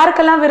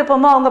யாருக்கெல்லாம்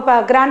விருப்பமோ அவங்க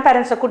கிராண்ட்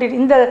பேரண்ட்ஸை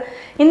கூட்டிகிட்டு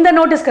இந்த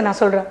நோட்டீஸ்க்கு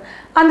நான் சொல்கிறேன்.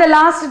 அந்த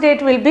last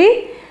date will be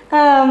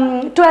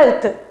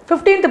 12th.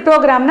 15th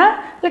ப்ரோக்ராம்னா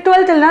இல்லை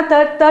 12th இல்லைனா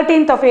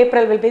 13th of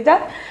April will be the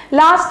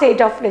last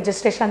date of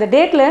registration. அந்த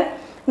டேட்டில்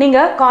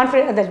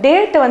நீங்கள் அந்த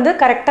டேட்டை வந்து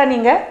கரெக்டாக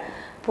நீங்கள்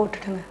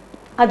போட்டுடுங்க.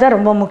 அதுதான்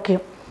ரொம்ப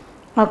முக்கியம்.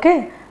 ஓகே.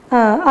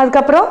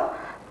 அதுக்கப்புறம்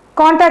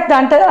காண்டாக்ட்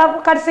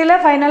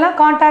கடைசியில் ஃபைனலாக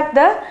காண்டாக்ட்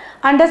த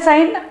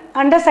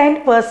அண்டர்சைன்ட்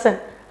பர்சன்.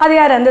 அது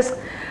யார்? அந்த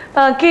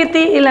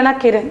கீர்த்தி இல்லைனா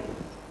கிரண்,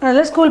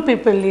 அதில் ஸ்கூல்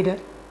பீப்புள்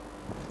லீடர்.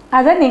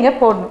 அதை நீங்கள்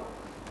போடணும்.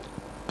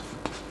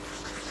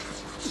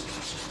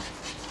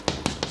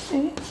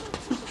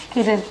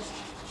 Kiran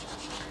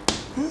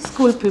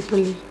school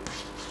people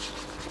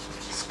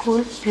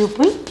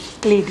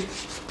leader.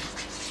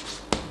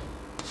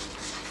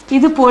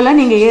 இது போல்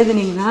நீங்கள்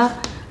எழுதுனீங்கன்னா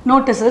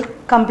நோட்டீஸு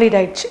கம்ப்ளீட்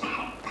ஆயிடுச்சு.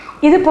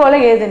 இது போல்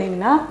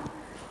எழுதுனீங்கன்னா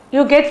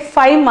you get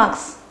 5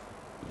 marks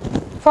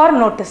for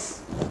notice.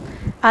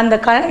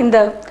 இந்த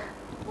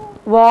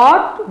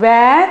வாட்,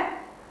 வேர்,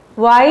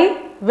 வை,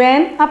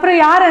 வென், அப்புறம்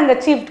யார் அங்கே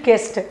சீஃப்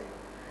கெஸ்ட்டு,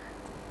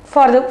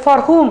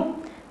 ஃபார் ஹூம்,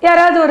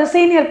 யாராவது ஒரு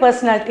சீனியர்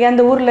பர்சனாலிட்டி,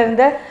 அந்த ஊரில்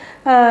இருந்த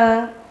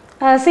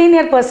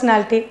சீனியர்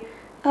பர்சனாலிட்டி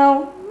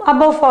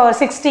above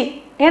 60.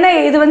 ஏன்னா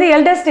இது வந்து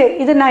எல்டர்ஸ் டே,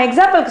 இது நான்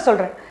எக்ஸாம்பிளுக்கு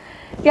சொல்கிறேன்.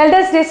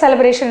 எல்டர்ஸ் டே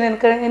செலிப்ரேஷன்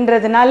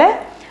இருக்குன்றதுனால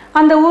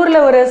அந்த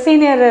ஊரில் ஒரு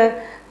சீனியர்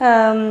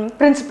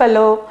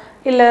பிரின்சிபலோ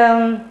இல்லை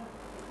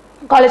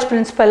காலேஜ்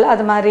பிரின்சிபல்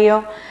அது மாதிரியோ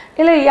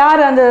இல்லை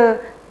யார் அந்த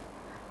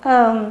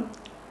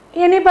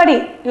anybody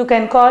you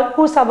can call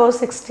who's above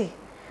 60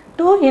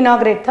 to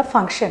inaugurate the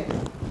function.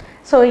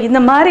 So இந்த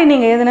மாதிரி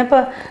நீங்கள் எதுனா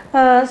இப்போ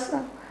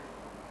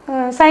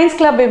சயின்ஸ்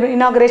கிளப்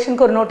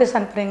இனாக்ரேஷனுக்கு ஒரு நோட்டீஸ்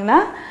அனுப்புகிறீங்கன்னா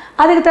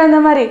அதுக்கு தகுந்த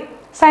மாதிரி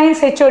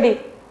சயின்ஸ் ஹெச்ஓடி,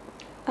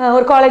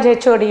 ஒரு காலேஜ்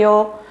ஹெச்ஓடியோ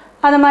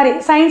அந்த மாதிரி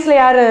சயின்ஸில்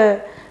யார்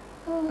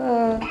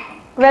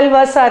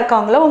வெல்வர்ஸாக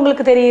இருக்காங்களோ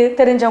உங்களுக்கு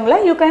தெரிஞ்சவங்கள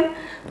you can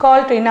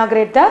call to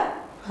inaugurate the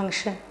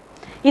function.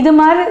 இது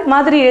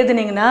மாதிரி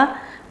எழுதுனீங்கன்னா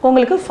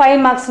உங்களுக்கு 5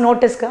 மார்க்ஸ்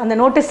நோட்டீஸ்க்கு. அந்த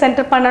நோட்டீஸ்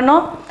சென்டர்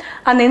பண்ணணும்,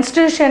 அந்த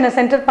இன்ஸ்டிடியூஷனை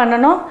சென்டர்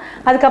பண்ணணும்,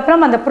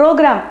 அதுக்கப்புறம் அந்த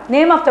program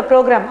name of the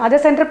program அதை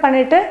சென்டர்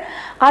பண்ணிவிட்டு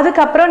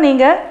அதுக்கப்புறம்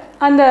நீங்கள்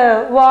அந்த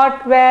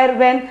வாட் வேர்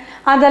வென்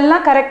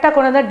அதெல்லாம் கரெக்டாக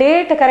கொண்டு வந்தால்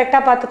டேட்டு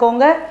கரெக்டாக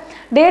பார்த்துக்கோங்க.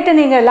 டேட்டு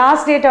நீங்கள்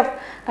லாஸ்ட் டேட் ஆஃப்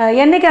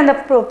என்றைக்கு அந்த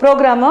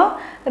ப்ரோக்ராமோ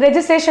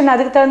ரெஜிஸ்ட்ரேஷன்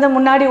அதுக்கு தகுந்த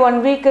முன்னாடி 1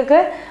 வீக்குக்கு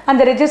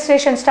அந்த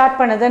ரெஜிஸ்ட்ரேஷன் ஸ்டார்ட்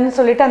பண்ணுதுன்னு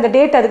சொல்லிவிட்டு அந்த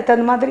டேட் அதுக்கு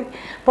தகுந்த மாதிரி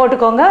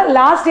போட்டுக்கோங்க.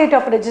 லாஸ்ட் டேட்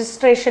ஆஃப்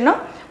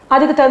ரெஜிஸ்ட்ரேஷனும்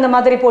அதுக்கு தகுந்த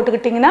மாதிரி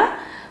போட்டுக்கிட்டிங்கன்னா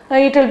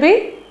இட் வில் பி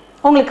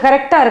உங்களுக்கு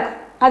கரெக்டாக இருக்கும்.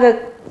 அது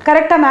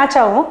கரெக்டாக மேட்ச்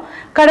ஆகும்.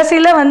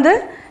 கடைசியில் வந்து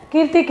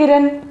கீர்த்தி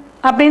கிரண்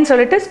அப்படின்னு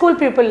சொல்லிட்டு ஸ்கூல்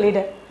பீப்புள்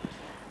லீடர்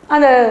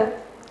அந்த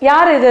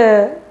யார் இது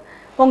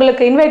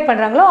உங்களுக்கு இன்வைட்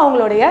பண்ணுறாங்களோ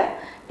அவங்களுடைய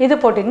இது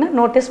போட்டிங்கன்னா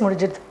நோட்டீஸ்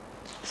முடிஞ்சிடுது.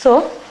 ஸோ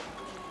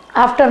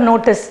ஆஃப்டர்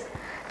நோட்டீஸ்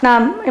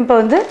நான் இப்போ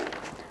வந்து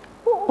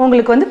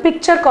உங்களுக்கு வந்து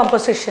picture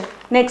composition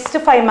next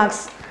 5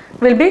 marks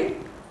will be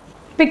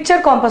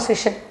picture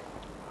composition.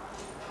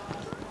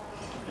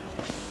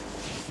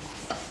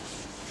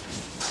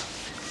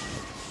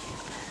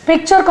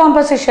 Picture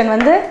composition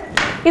வந்து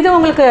இது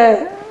உங்களுக்கு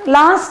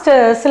லாஸ்ட்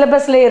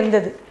சிலபஸ்லேயே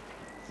இருந்தது.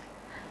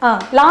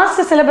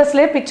 லாஸ்ட்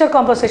சிலபஸ்லேயே பிக்சர்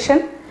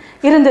காம்போசிஷன்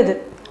இருந்தது.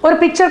 ஒரு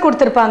பிக்சர்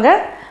கொடுத்துருப்பாங்க,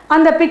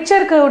 அந்த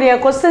பிக்சருக்கு உடைய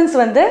கொஸ்டின்ஸ்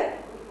வந்து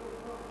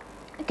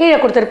கீழே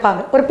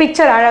கொடுத்துருப்பாங்க. ஒரு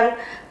பிக்சர்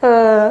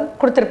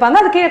கொடுத்துருப்பாங்க,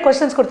 அது கீழே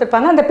கொஸ்டின்ஸ்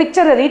கொடுத்துருப்பாங்க. அந்த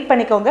பிக்சரை ரீட்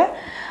பண்ணிக்கோங்க.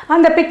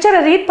 அந்த பிக்சரை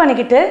ரீட்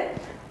பண்ணிக்கிட்டு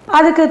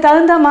அதுக்கு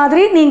தகுந்த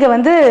மாதிரி நீங்கள்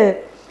வந்து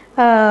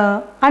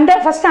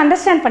ஃபஸ்ட்டு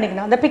அண்டர்ஸ்டாண்ட்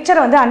பண்ணிக்கணும். அந்த பிக்சரை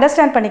வந்து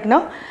அண்டர்ஸ்டாண்ட்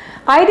பண்ணிக்கணும்.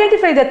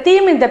 Identify the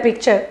theme in the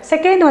picture.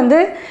 Second வந்து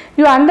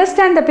you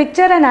understand the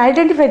picture and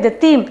identify the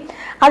theme.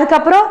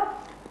 அதுக்கப்புறம்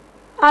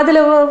அதில்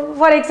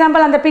ஃபார்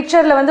எக்ஸாம்பிள் அந்த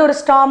பிக்சரில் வந்து ஒரு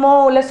ஸ்டாமோ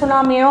இல்லை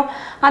சுனாமியோ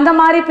அந்த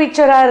மாதிரி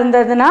பிக்சராக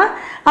இருந்ததுன்னா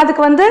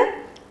அதுக்கு வந்து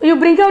you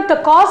bring out the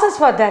causes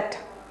for that.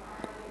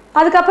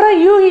 அதுக்கப்புறம்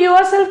you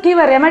your self give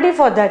a remedy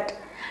for that.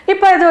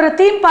 இப்போ இது ஒரு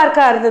தீம்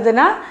பார்க்காக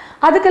இருந்ததுன்னா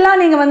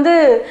அதுக்கெல்லாம் நீங்கள் வந்து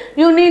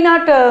you need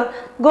not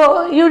go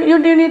you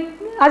need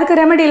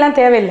அதுக்கு ரெமெடிலாம்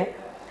தேவையில்லை.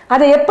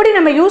 அதை எப்படி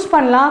நம்ம யூஸ்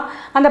பண்ணலாம்,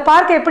 அந்த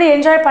பார்க்கை எப்படி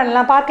என்ஜாய்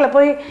பண்ணலாம், பார்க்கில்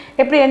போய்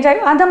எப்படி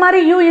என்ஜாய் அந்த மாதிரி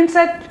you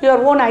insert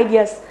your own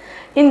ideas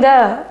இந்த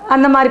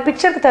அந்த மாதிரி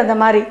பிக்சருக்கு தகுந்த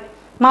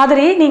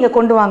மாதிரி நீங்கள்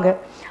கொண்டு வாங்க.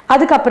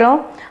 அதுக்கப்புறம்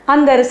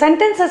அந்த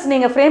சென்டென்சஸ்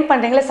நீங்கள் ஃப்ரேம்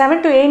பண்ணுறீங்களா 7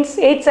 to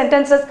 8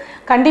 சென்டென்சஸ்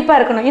கண்டிப்பாக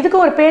இருக்கணும். இதுக்கு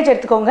ஒரு பேஜ்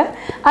எடுத்துக்கோங்க.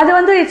 அது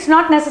வந்து it's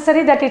not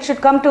necessary that it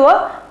should come to a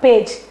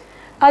page.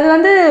 அது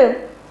வந்து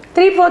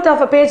 3/4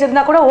 ஆஃப் அ பேஜ்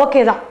இருந்தால் கூட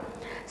ஓகே தான்.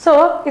 ஸோ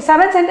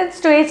 7 sentences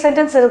to 8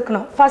 sentences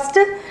இருக்கணும்.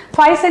 First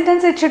 5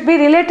 sentences it should be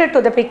related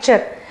to the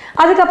picture.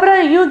 அதுக்கப்புறம்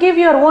you give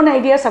your own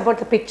ideas about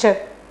the picture.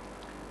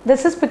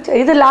 This is picture.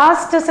 இது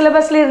last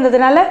சிலபஸ்லேயே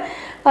இருந்ததுனால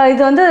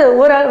இது வந்து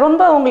ஒரு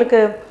ரொம்ப உங்களுக்கு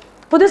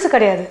புதுசு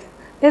கிடையாது.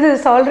 இது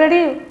ஆல்ரெடி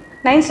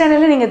 9th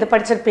ஸ்டாண்டர்டில் நீங்கள் இதை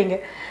படிச்சிருப்பீங்க.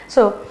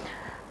 ஸோ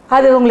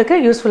அது உங்களுக்கு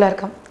யூஸ்ஃபுல்லாக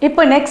இருக்கும்.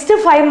 இப்போ நெக்ஸ்ட்டு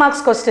 5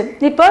 மார்க்ஸ் கொஸ்டின்.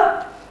 இப்போ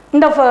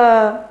இந்த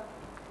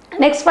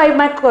நெக்ஸ்ட் 5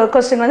 மார்க்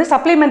கொஸ்டின் வந்து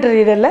சப்ளிமெண்ட்ரி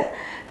ரீடரில்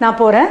நான்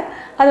போகிறேன்.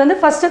 அது வந்து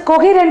first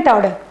coherent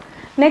order.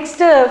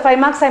 Next 5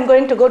 marks I'm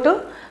going to go to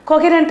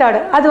coherent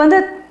order. அது வந்து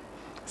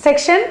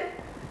செக்ஷன்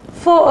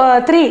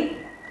 3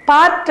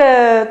 பார்ட்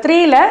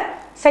 3ல்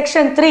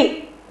செக்ஷன் 3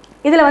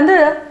 இதில் வந்து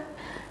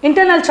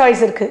இன்டர்னல்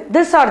சாய்ஸ் இருக்குது.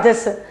 This R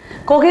this.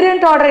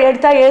 Coherent order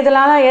எடுத்தால்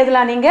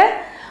எழுதலாம் நீங்கள்.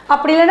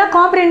 அப்படி இல்லைன்னா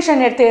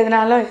காம்ப்ரிஹென்ஷன் எடுத்து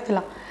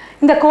எழுதலாம்.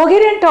 இந்த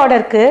கொஹிரண்ட்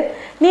ஆர்டருக்கு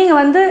நீங்கள்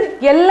வந்து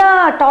எல்லா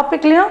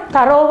டாப்பிக்லேயும்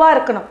தரோவாக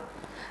இருக்கணும்.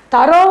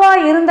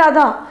 தரோவாக இருந்தால்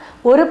தான்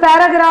ஒரு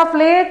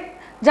பேராகிராஃப்லேயே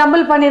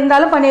ஜம்பிள்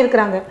பண்ணியிருந்தாலும்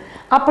பண்ணியிருக்கிறாங்க.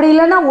 அப்படி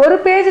இல்லைன்னா ஒரு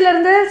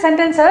பேஜிலேருந்து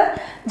சென்டென்ஸை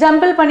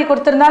ஜம்பிள் பண்ணி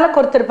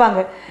கொடுத்துருப்பாங்க.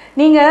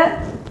 நீங்கள்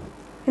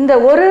இந்த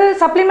ஒரு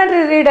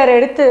சப்ளிமெண்ட்ரி ரீடர்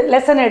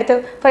லெசன் எடுத்து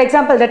ஃபார்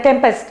எக்ஸாம்பிள் த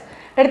டெம்பெஸ்ட்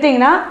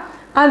எடுத்திங்கன்னா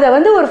அதை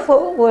வந்து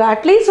ஒரு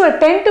அட்லீஸ்ட் ஒரு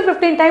 10 to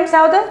 15 டைம்ஸ்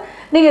ஆகுது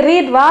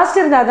நீங்கள்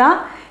வாசிச்சிருந்தால் தான்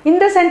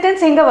இந்த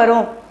சென்டென்ஸ் எங்கே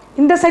வரும்,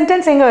 இந்த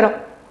சென்டென்ஸ் எங்கே வரும்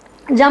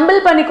ஜம்பிள்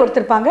பண்ணி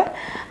கொடுத்துருப்பாங்க.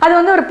 அது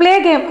வந்து ஒரு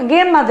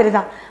கேம் மாதிரி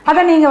தான்.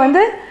 அதை நீங்கள்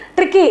வந்து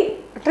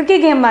ட்ரிக்கி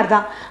கேம் மாதிரி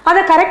தான்.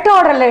 அதை கரெக்டாக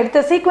ஆர்டரில்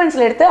எடுத்து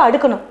சீக்வன்ஸில் எடுத்து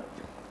அடுக்கணும்.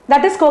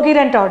 That is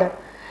coherent order.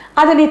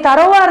 அது நீ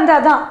தரோவாக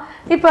இருந்தால் தான்.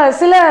 இப்போ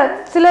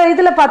சில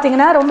இதில்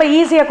பார்த்தீங்கன்னா ரொம்ப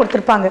ஈஸியாக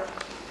கொடுத்துருப்பாங்க.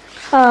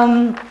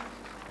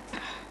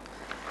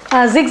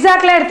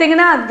 ஜிக்ஸாக்ல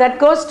எடுத்திங்கன்னா that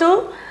goes to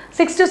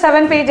 6 to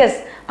 7 pages.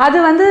 அது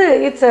வந்து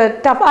இட்ஸ்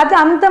டஃப். அது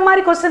அந்த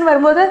மாதிரி கொஸ்டின்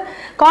வரும்போது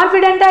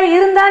கான்ஃபிடென்ட்டாக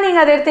இருந்தால்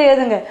நீங்கள் அதை எடுத்து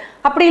எழுதுங்க.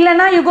 அப்படி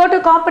இல்லைன்னா you go to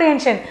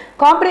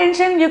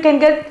comprehension you can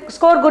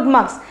score good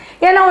marks.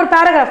 ஏன்னா ஒரு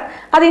பேராகிராஃப்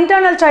அது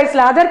internal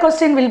சாய்ஸில் other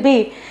question will be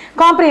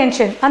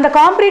comprehension. அந்த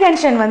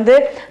காம்ப்ரிஹென்ஷன் வந்து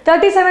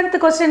 37th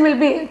question will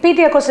be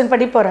PTA question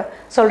படி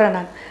சொல்கிறேன்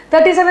நான்.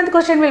 37th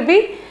question will be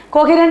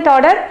coherent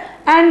order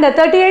and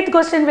 38th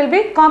question will be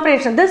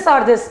comprehension. This or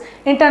this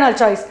internal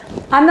choice.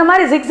 அந்த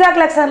மாதிரி zigzag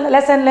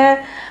லெசனில்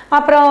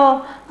அப்புறம்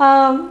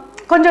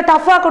கொஞ்சம்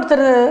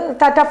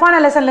டஃப்பான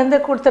லெசன்லேருந்து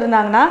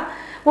கொடுத்துருந்தாங்கன்னா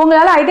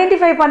உங்களால்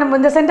ஐடென்டிஃபை பண்ண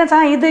இந்த சென்டென்ஸ்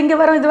இது இங்கே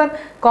வரும் இது வரும்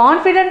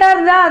கான்ஃபிடென்ட்டாக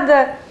இருந்தால் அந்த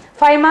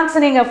 5 மார்க்ஸ்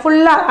நீங்கள்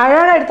ஃபுல்லாக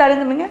அழகாக எடுத்து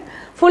அழுங்குனீங்க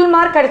ஃபுல்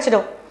மார்க்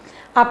கிடச்சிடும்.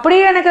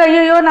 அப்படியே எனக்கு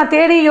ஐயோ நான்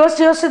தேடி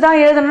யோசிச்சு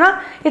தான் எழுதணும்னா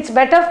it's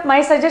better.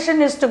 My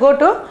suggestion is to go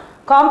to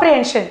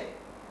comprehension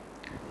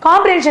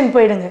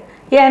போயிடுங்க.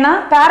 ஏன்னா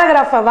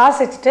பேராகிராஃபை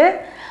வாசிச்சுட்டு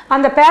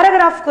அந்த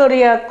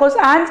பேராகிராஃப்க்குரிய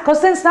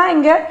கொஸ்டின்ஸ் தான்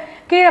இங்கே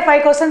கீழே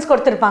 5 கொஸ்டின்ஸ்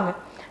கொடுத்துருப்பாங்க.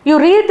 யூ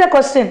ரீட் த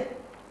கொஸ்டின்,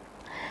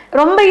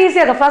 ரொம்ப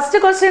ஈஸியாக இருக்கும்.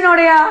 ஃபஸ்ட்டு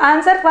கொஸ்டினோடைய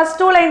ஆன்சர்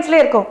ஃபஸ்ட் 2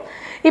 லைன்ஸ்லேயே இருக்கும்.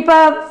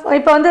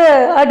 இப்போ வந்து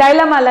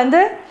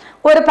டைலமாலேருந்து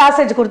ஒரு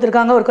பேசேஜ்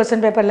கொடுத்துருக்காங்க ஒரு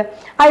கொஸ்டின் பேப்பரில்.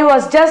 I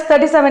was just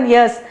 37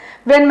 years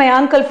when my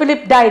uncle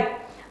Philip died.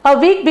 A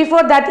week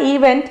before that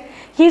event,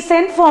 he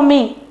sent for me,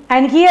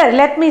 and here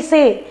let me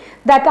say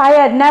that I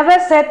had never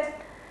set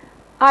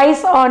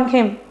eyes on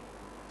him.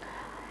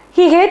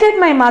 He hated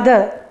my mother,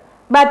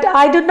 but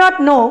I did not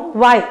know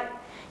why.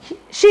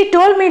 She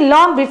told me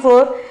long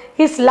before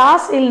his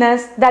last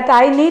illness that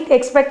I need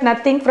expect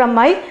nothing from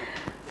my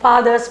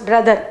father's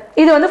brother.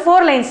 இது வந்து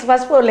 4 lines,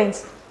 first 4 lines.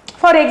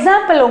 For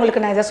example,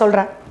 உங்களுக்கு நான் இதை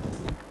சொல்கிறேன்.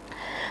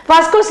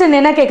 First question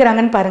என்ன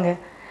கேட்குறாங்கன்னு பாருங்கள்.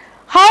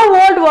 How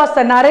old was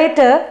the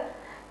narrator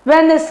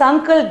when his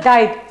uncle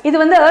died? இது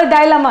வந்து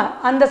டைலமா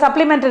அந்த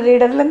சப்ளிமெண்டரி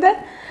ரீடர்லேருந்து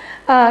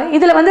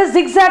இதில் வந்து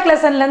ஜிக்ஸாக்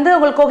லெசன்லேருந்து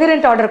உங்களுக்கு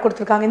கொஹிரண்ட் ஆர்டர்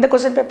கொடுத்துருக்காங்க இந்த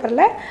கொஸ்டின்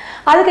பேப்பரில்.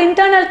 அதுக்கு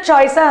இன்டர்னல்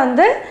சாய்ஸாக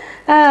வந்து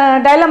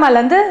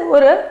டைலமாலேருந்து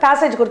ஒரு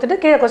பேசேஜ் கொடுத்துட்டு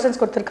கீழே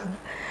கொஸ்டின்ஸ் கொடுத்துருக்காங்க.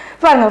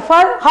 பாருங்க,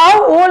 how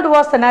old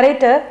was the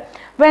narrator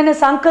when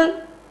his uncle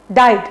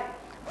died?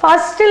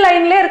 First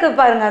லைன்லேயே இருக்குது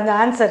பாருங்க அந்த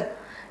answer.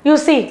 You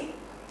see,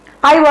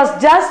 I was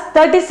just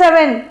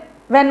 37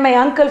 when my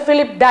uncle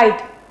Philip died.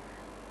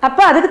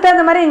 அப்போ அதுக்கு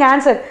தகுந்த மாதிரி இங்கே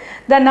answer.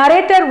 The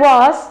narrator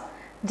was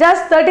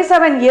just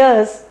 37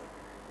 years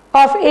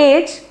of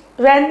age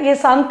when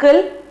his uncle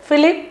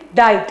Philip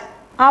died.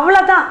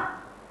 அவ்வளோதான்,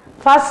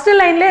 first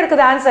லைன்லேயே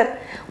இருக்குது ஆன்சர்.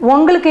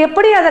 உங்களுக்கு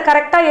எப்படி அதை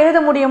கரெக்டாக எழுத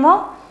முடியுமோ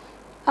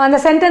அந்த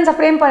சென்டென்ஸை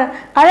ஃப்ரேம் பண்ண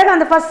அழகாக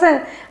அந்த ஃபஸ்ட்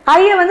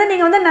ஐயை வந்து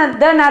நீங்கள் வந்து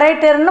த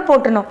நரேட்டர்னு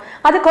போட்டணும்.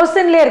 அது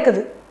கொஸ்டின்லேயே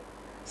இருக்குது.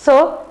 So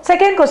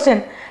second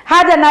question,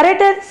 had the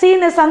narrator seen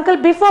his uncle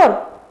before?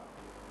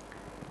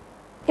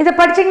 இதை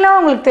படிச்சிங்களா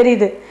உங்களுக்கு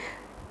தெரியுது.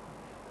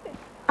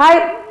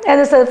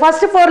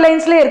 ஃபர்ஸ்ட் 4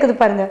 லைன்ஸ்லேயே இருக்குது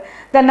பாருங்க.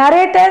 The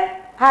narrator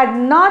had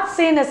not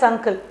seen his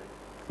uncle.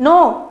 No,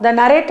 the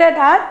narrator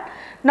had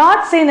not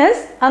seen his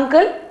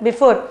uncle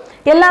before.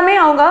 எல்லாமே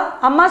அவங்க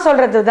அம்மா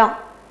சொல்கிறது தான்.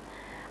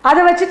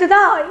 அதை வச்சுட்டு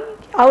தான்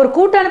அவர்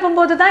கூட்டு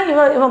அனுப்பும்போது தான்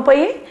இவன்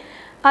போய்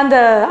அந்த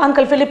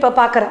அங்கிள் ஃபிலிப்பை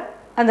பார்க்குறான்,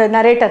 அந்த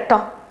நரேட்டர்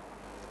டாம்.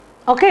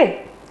 ஓகே,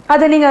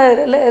 அது நீங்கள்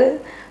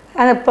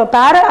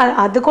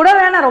அது கூட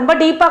வேணாம், ரொம்ப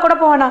டீப்பாக கூட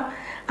போவேணாம்.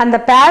 அந்த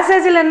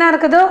பேசேஜில் என்ன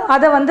இருக்குதோ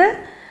அதை வந்து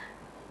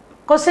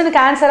கொஸ்டினுக்கு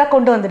ஆன்சராக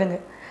கொண்டு வந்துடுங்க.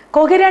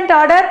 கொஹிரண்ட்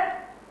ஆர்டர்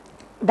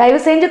தயவு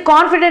செஞ்சு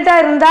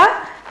கான்ஃபிடெண்ட்டாக இருந்தால்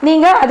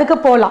நீங்கள் அதுக்கு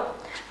போகலாம்.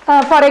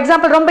 ஃபார்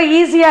எக்ஸாம்பிள் ரொம்ப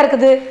ஈஸியாக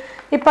இருக்குது.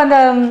 இப்போ அந்த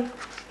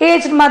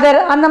ஏஜ் மதர்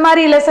அந்த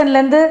மாதிரி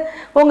லெசன்லேருந்து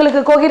உங்களுக்கு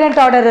கொஹிரண்ட்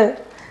ஆர்டர்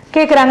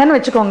கேட்குறாங்கன்னு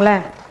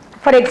வச்சுக்கோங்களேன்.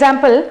 For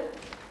example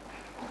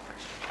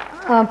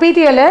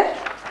PDL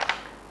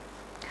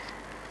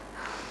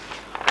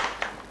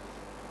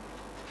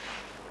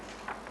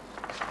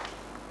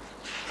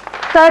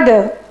third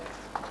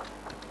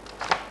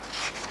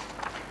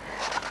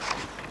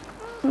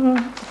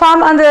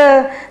form அந்த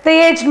த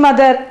ஏஜ்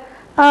மதர்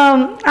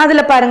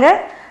அதில் பாருங்கள்.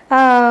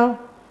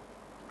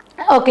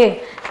 Okay,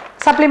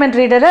 supplement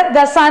reader,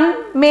 the son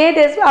made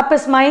up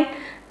his mind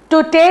to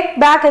take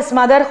back his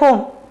mother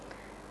home.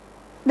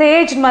 The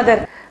aged mother,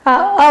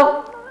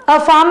 a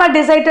farmer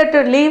decided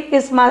to leave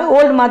his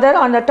old mother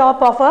on the top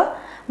of a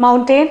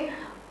mountain.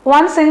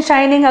 Once in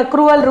shining, a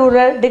cruel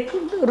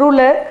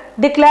ruler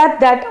declared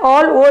that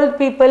all old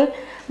people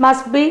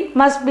must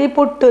be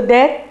put to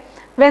death.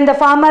 When the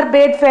farmer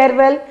bade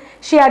farewell,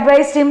 she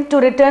advised him to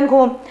return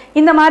home.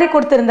 இந்த மாதிரி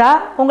கொடுத்திருந்தா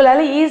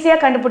உங்களால ஈஸியா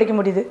கண்டுபிடிக்க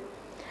முடியுது.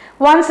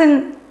 Once in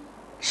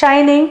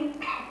shining,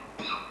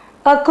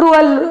 a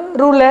cruel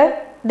ruler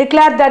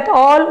declared that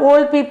all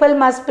old people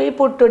must be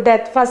put to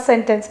death. First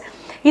sentence.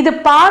 இது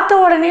பார்த்த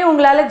உடனே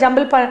உங்களால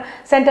ஜம்பிள்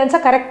சென்டென்ஸை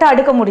கரெக்டாக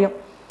அடுக்க முடியும்.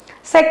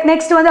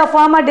 நெக்ஸ்ட் வந்து a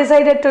farmer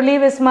decided to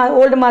leave his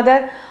old mother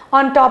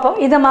on top of.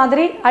 இதை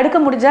மாதிரி அடுக்க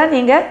முடிஞ்சால்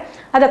நீங்கள்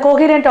அதை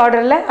கோஹிரண்ட்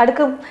ஆர்டரில்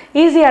அடுக்க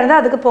ஈஸியாக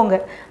இருந்தால் அதுக்கு போங்க.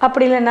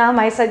 அப்படி இல்லைன்னா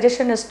my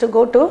suggestion is to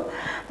go to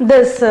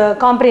this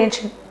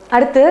comprehension.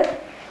 அடுத்து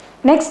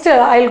நெக்ஸ்ட்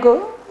ஐல் கோ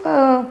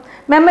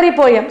மெமரி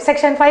போயம்.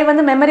 செக்ஷன் 5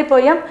 வந்து மெமரி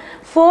போயம்.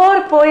 4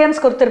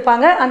 போயம்ஸ்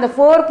கொடுத்துருப்பாங்க. அந்த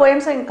 4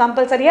 போயம்ஸ் நீங்கள்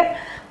கம்பல்சரியாக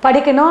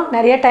படிக்கணும்.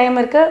 நிறைய டைம்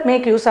இருக்குது,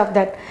 மேக் யூஸ் ஆஃப்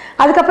தட்.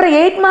 அதுக்கப்புறம்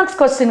 8 மார்க்ஸ்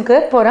கொஸ்டினுக்கு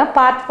போகிறேன்,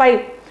 பார்ட்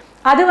 5.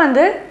 அது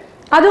வந்து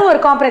அதுவும்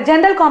ஒரு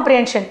ஜென்ரல்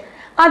காம்ப்ரிஹென்ஷன்.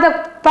 அந்த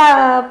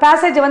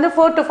பேசேஜ் வந்து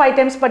 4 to 5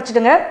 டைம்ஸ்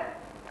படிச்சுடுங்க.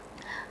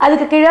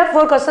 அதுக்கு கீழே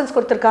 4 கொஸ்டின்ஸ்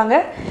கொடுத்துருக்காங்க.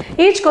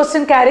 Each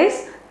question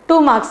carries 2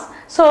 marks.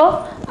 So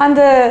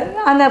அந்த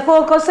 4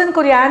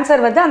 கொஸ்டினுக்குரிய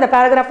ஆன்சர் வந்து அந்த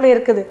பேராகிராஃப்லேயே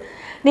இருக்குது.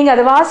 நீங்கள்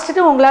அதை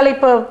வாசிச்சுட்டு உங்களால்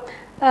இப்போ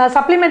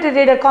சப்ளிமெண்ட்ரி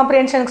ரீடர்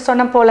காம்ப்ரிஹென்ஷனுக்கு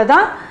சொன்ன போல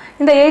தான்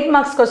இந்த 8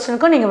 மார்க்ஸ்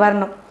கொஸ்டினுக்கும் நீங்கள்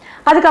வரணும்.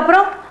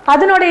 அதுக்கப்புறம்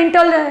அதனோட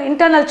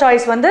இன்டர்னல்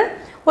சாய்ஸ் வந்து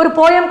ஒரு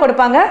போயம்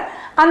கொடுப்பாங்க.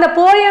 அந்த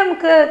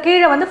போயமுக்கு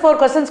கீழே வந்து 4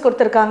 கொஸ்டின்ஸ்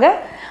கொடுத்துருக்காங்க.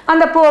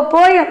 அந்த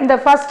போயம் இந்த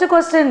ஃபஸ்ட்டு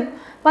கொஸ்டின்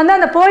வந்து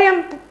அந்த போயம்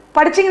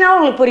படிச்சிங்கன்னா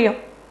உங்களுக்கு புரியும்.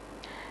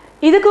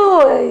 இதுக்கும்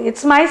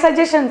it's my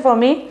suggestion for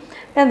me,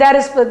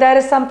 there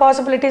is some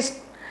possibilities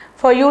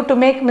for you to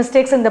make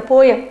mistakes in the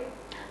poem.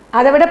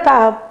 அதை விட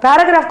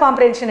பேராகிராஃப்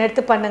காம்ப்ரிஹென்ஷன்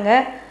எடுத்து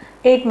பண்ணுங்கள்.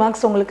 8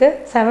 மார்க்ஸ் உங்களுக்கு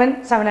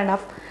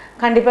 7.5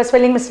 கண்டிப்பாக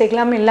ஸ்பெல்லிங்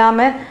மிஸ்டேக்லாம்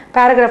இல்லாமல்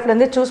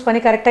பேராகிராஃப்லேருந்து சூஸ் பண்ணி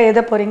கரெக்டாக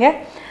எழுத போகிறீங்க.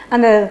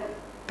 அந்த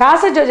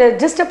பேசேஜ்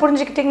ஜஸ்ட்டை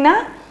புரிஞ்சுக்கிட்டிங்கன்னா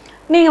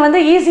நீங்கள் வந்து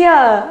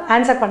ஈஸியாக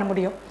ஆன்சர் பண்ண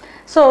முடியும்.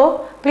 ஸோ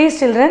ப்ளீஸ்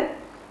சில்ட்ரன்,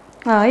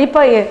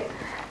 இப்போ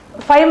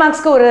 5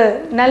 மார்க்ஸ்க்கு ஒரு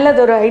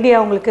நல்லதொரு ஐடியா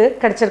உங்களுக்கு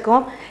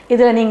கிடச்சிருக்கோம்.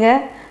 இதில்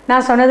நீங்கள்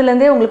நான்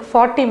சொன்னதுலேருந்தே உங்களுக்கு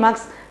 40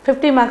 மார்க்ஸ்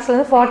 50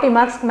 மார்க்ஸ்லேருந்து 40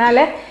 மார்க்ஸ்க்கு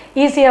மேலே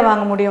ஈஸியாக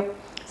வாங்க முடியும்.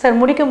 சார்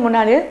முடிக்கும்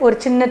முன்னாடி ஒரு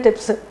சின்ன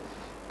டிப்ஸு.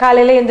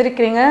 காலையில்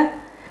எழுந்திரிக்கிறீங்க,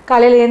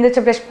 காலையில்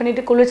எழுந்திரிச்சு ப்ரஷ்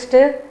பண்ணிவிட்டு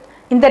குளிச்சுட்டு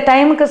இந்த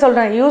டைமுக்கு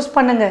சொல்கிறேன் யூஸ்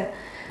பண்ணுங்கள்.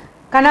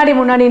 கண்ணாடி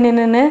முன்னாடி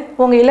நின்று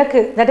உங்கள்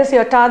இலக்கு, தட் இஸ்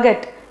யுவர்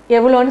டார்கெட்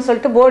எவ்வளோன்னு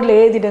சொல்லிட்டு போர்டில்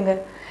எழுதிடுங்க.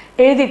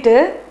 எழுதிட்டு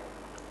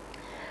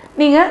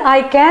நீங்கள் ஐ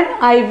கேன்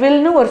ஐ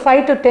வில்னு ஒரு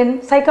 5 to 10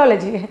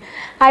 psychology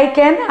I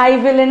can I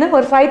வில்னு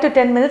ஒரு 5 to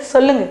 10 மினிட்ஸ்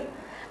சொல்லுங்கள்.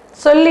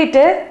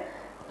 சொல்லிவிட்டு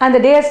அந்த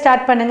டேயை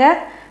ஸ்டார்ட் பண்ணுங்கள்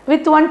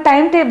வித் ஒன்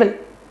டைம் டேபிள்.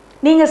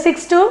 நீங்கள்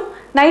 6 to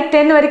night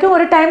 10 வரைக்கும்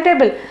ஒரு டைம்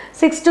டேபிள்.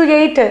 6 to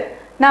 8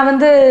 நான்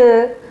வந்து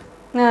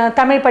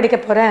தமிழ் படிக்க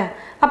போகிறேன்.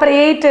 அப்புறம்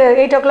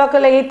 8 o'clock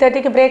இல்லை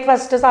 8:30க்கு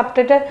பிரேக்ஃபாஸ்ட்டு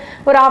சாப்பிட்டுட்டு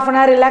ஒரு ½ an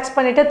hour ரிலாக்ஸ்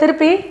பண்ணிவிட்டு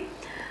திருப்பி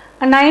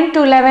 9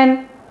 to 11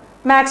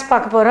 மேக்ஸ்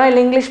பார்க்க போகிறோம்,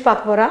 இல்லை இங்கிலீஷ்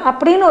பார்க்க போகிறோம்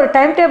அப்படின்னு ஒரு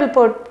டைம் டேபிள்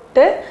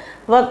போட்டு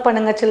ஒர்க்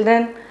பண்ணுங்கள்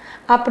சில்ட்ரன்.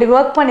 அப்படி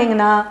ஒர்க்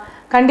பண்ணிங்கன்னா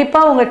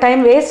கண்டிப்பாக உங்கள்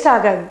டைம் வேஸ்ட்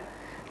ஆகாது.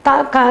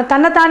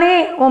 தன்னைத்தானே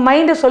உன்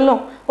மைண்டு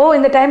சொல்லும், ஓ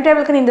இந்த டைம்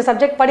டேபிளுக்கு நீ இந்த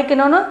சப்ஜெக்ட்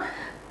படிக்கணும்னு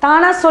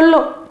தானாக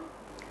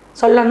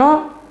சொல்லணும்.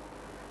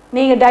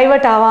 நீங்கள்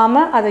டைவர்ட்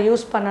ஆகாமல் அதை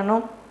யூஸ்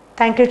பண்ணணும்.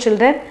 Thank you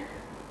children.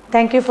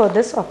 Thank you for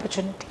this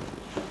opportunity.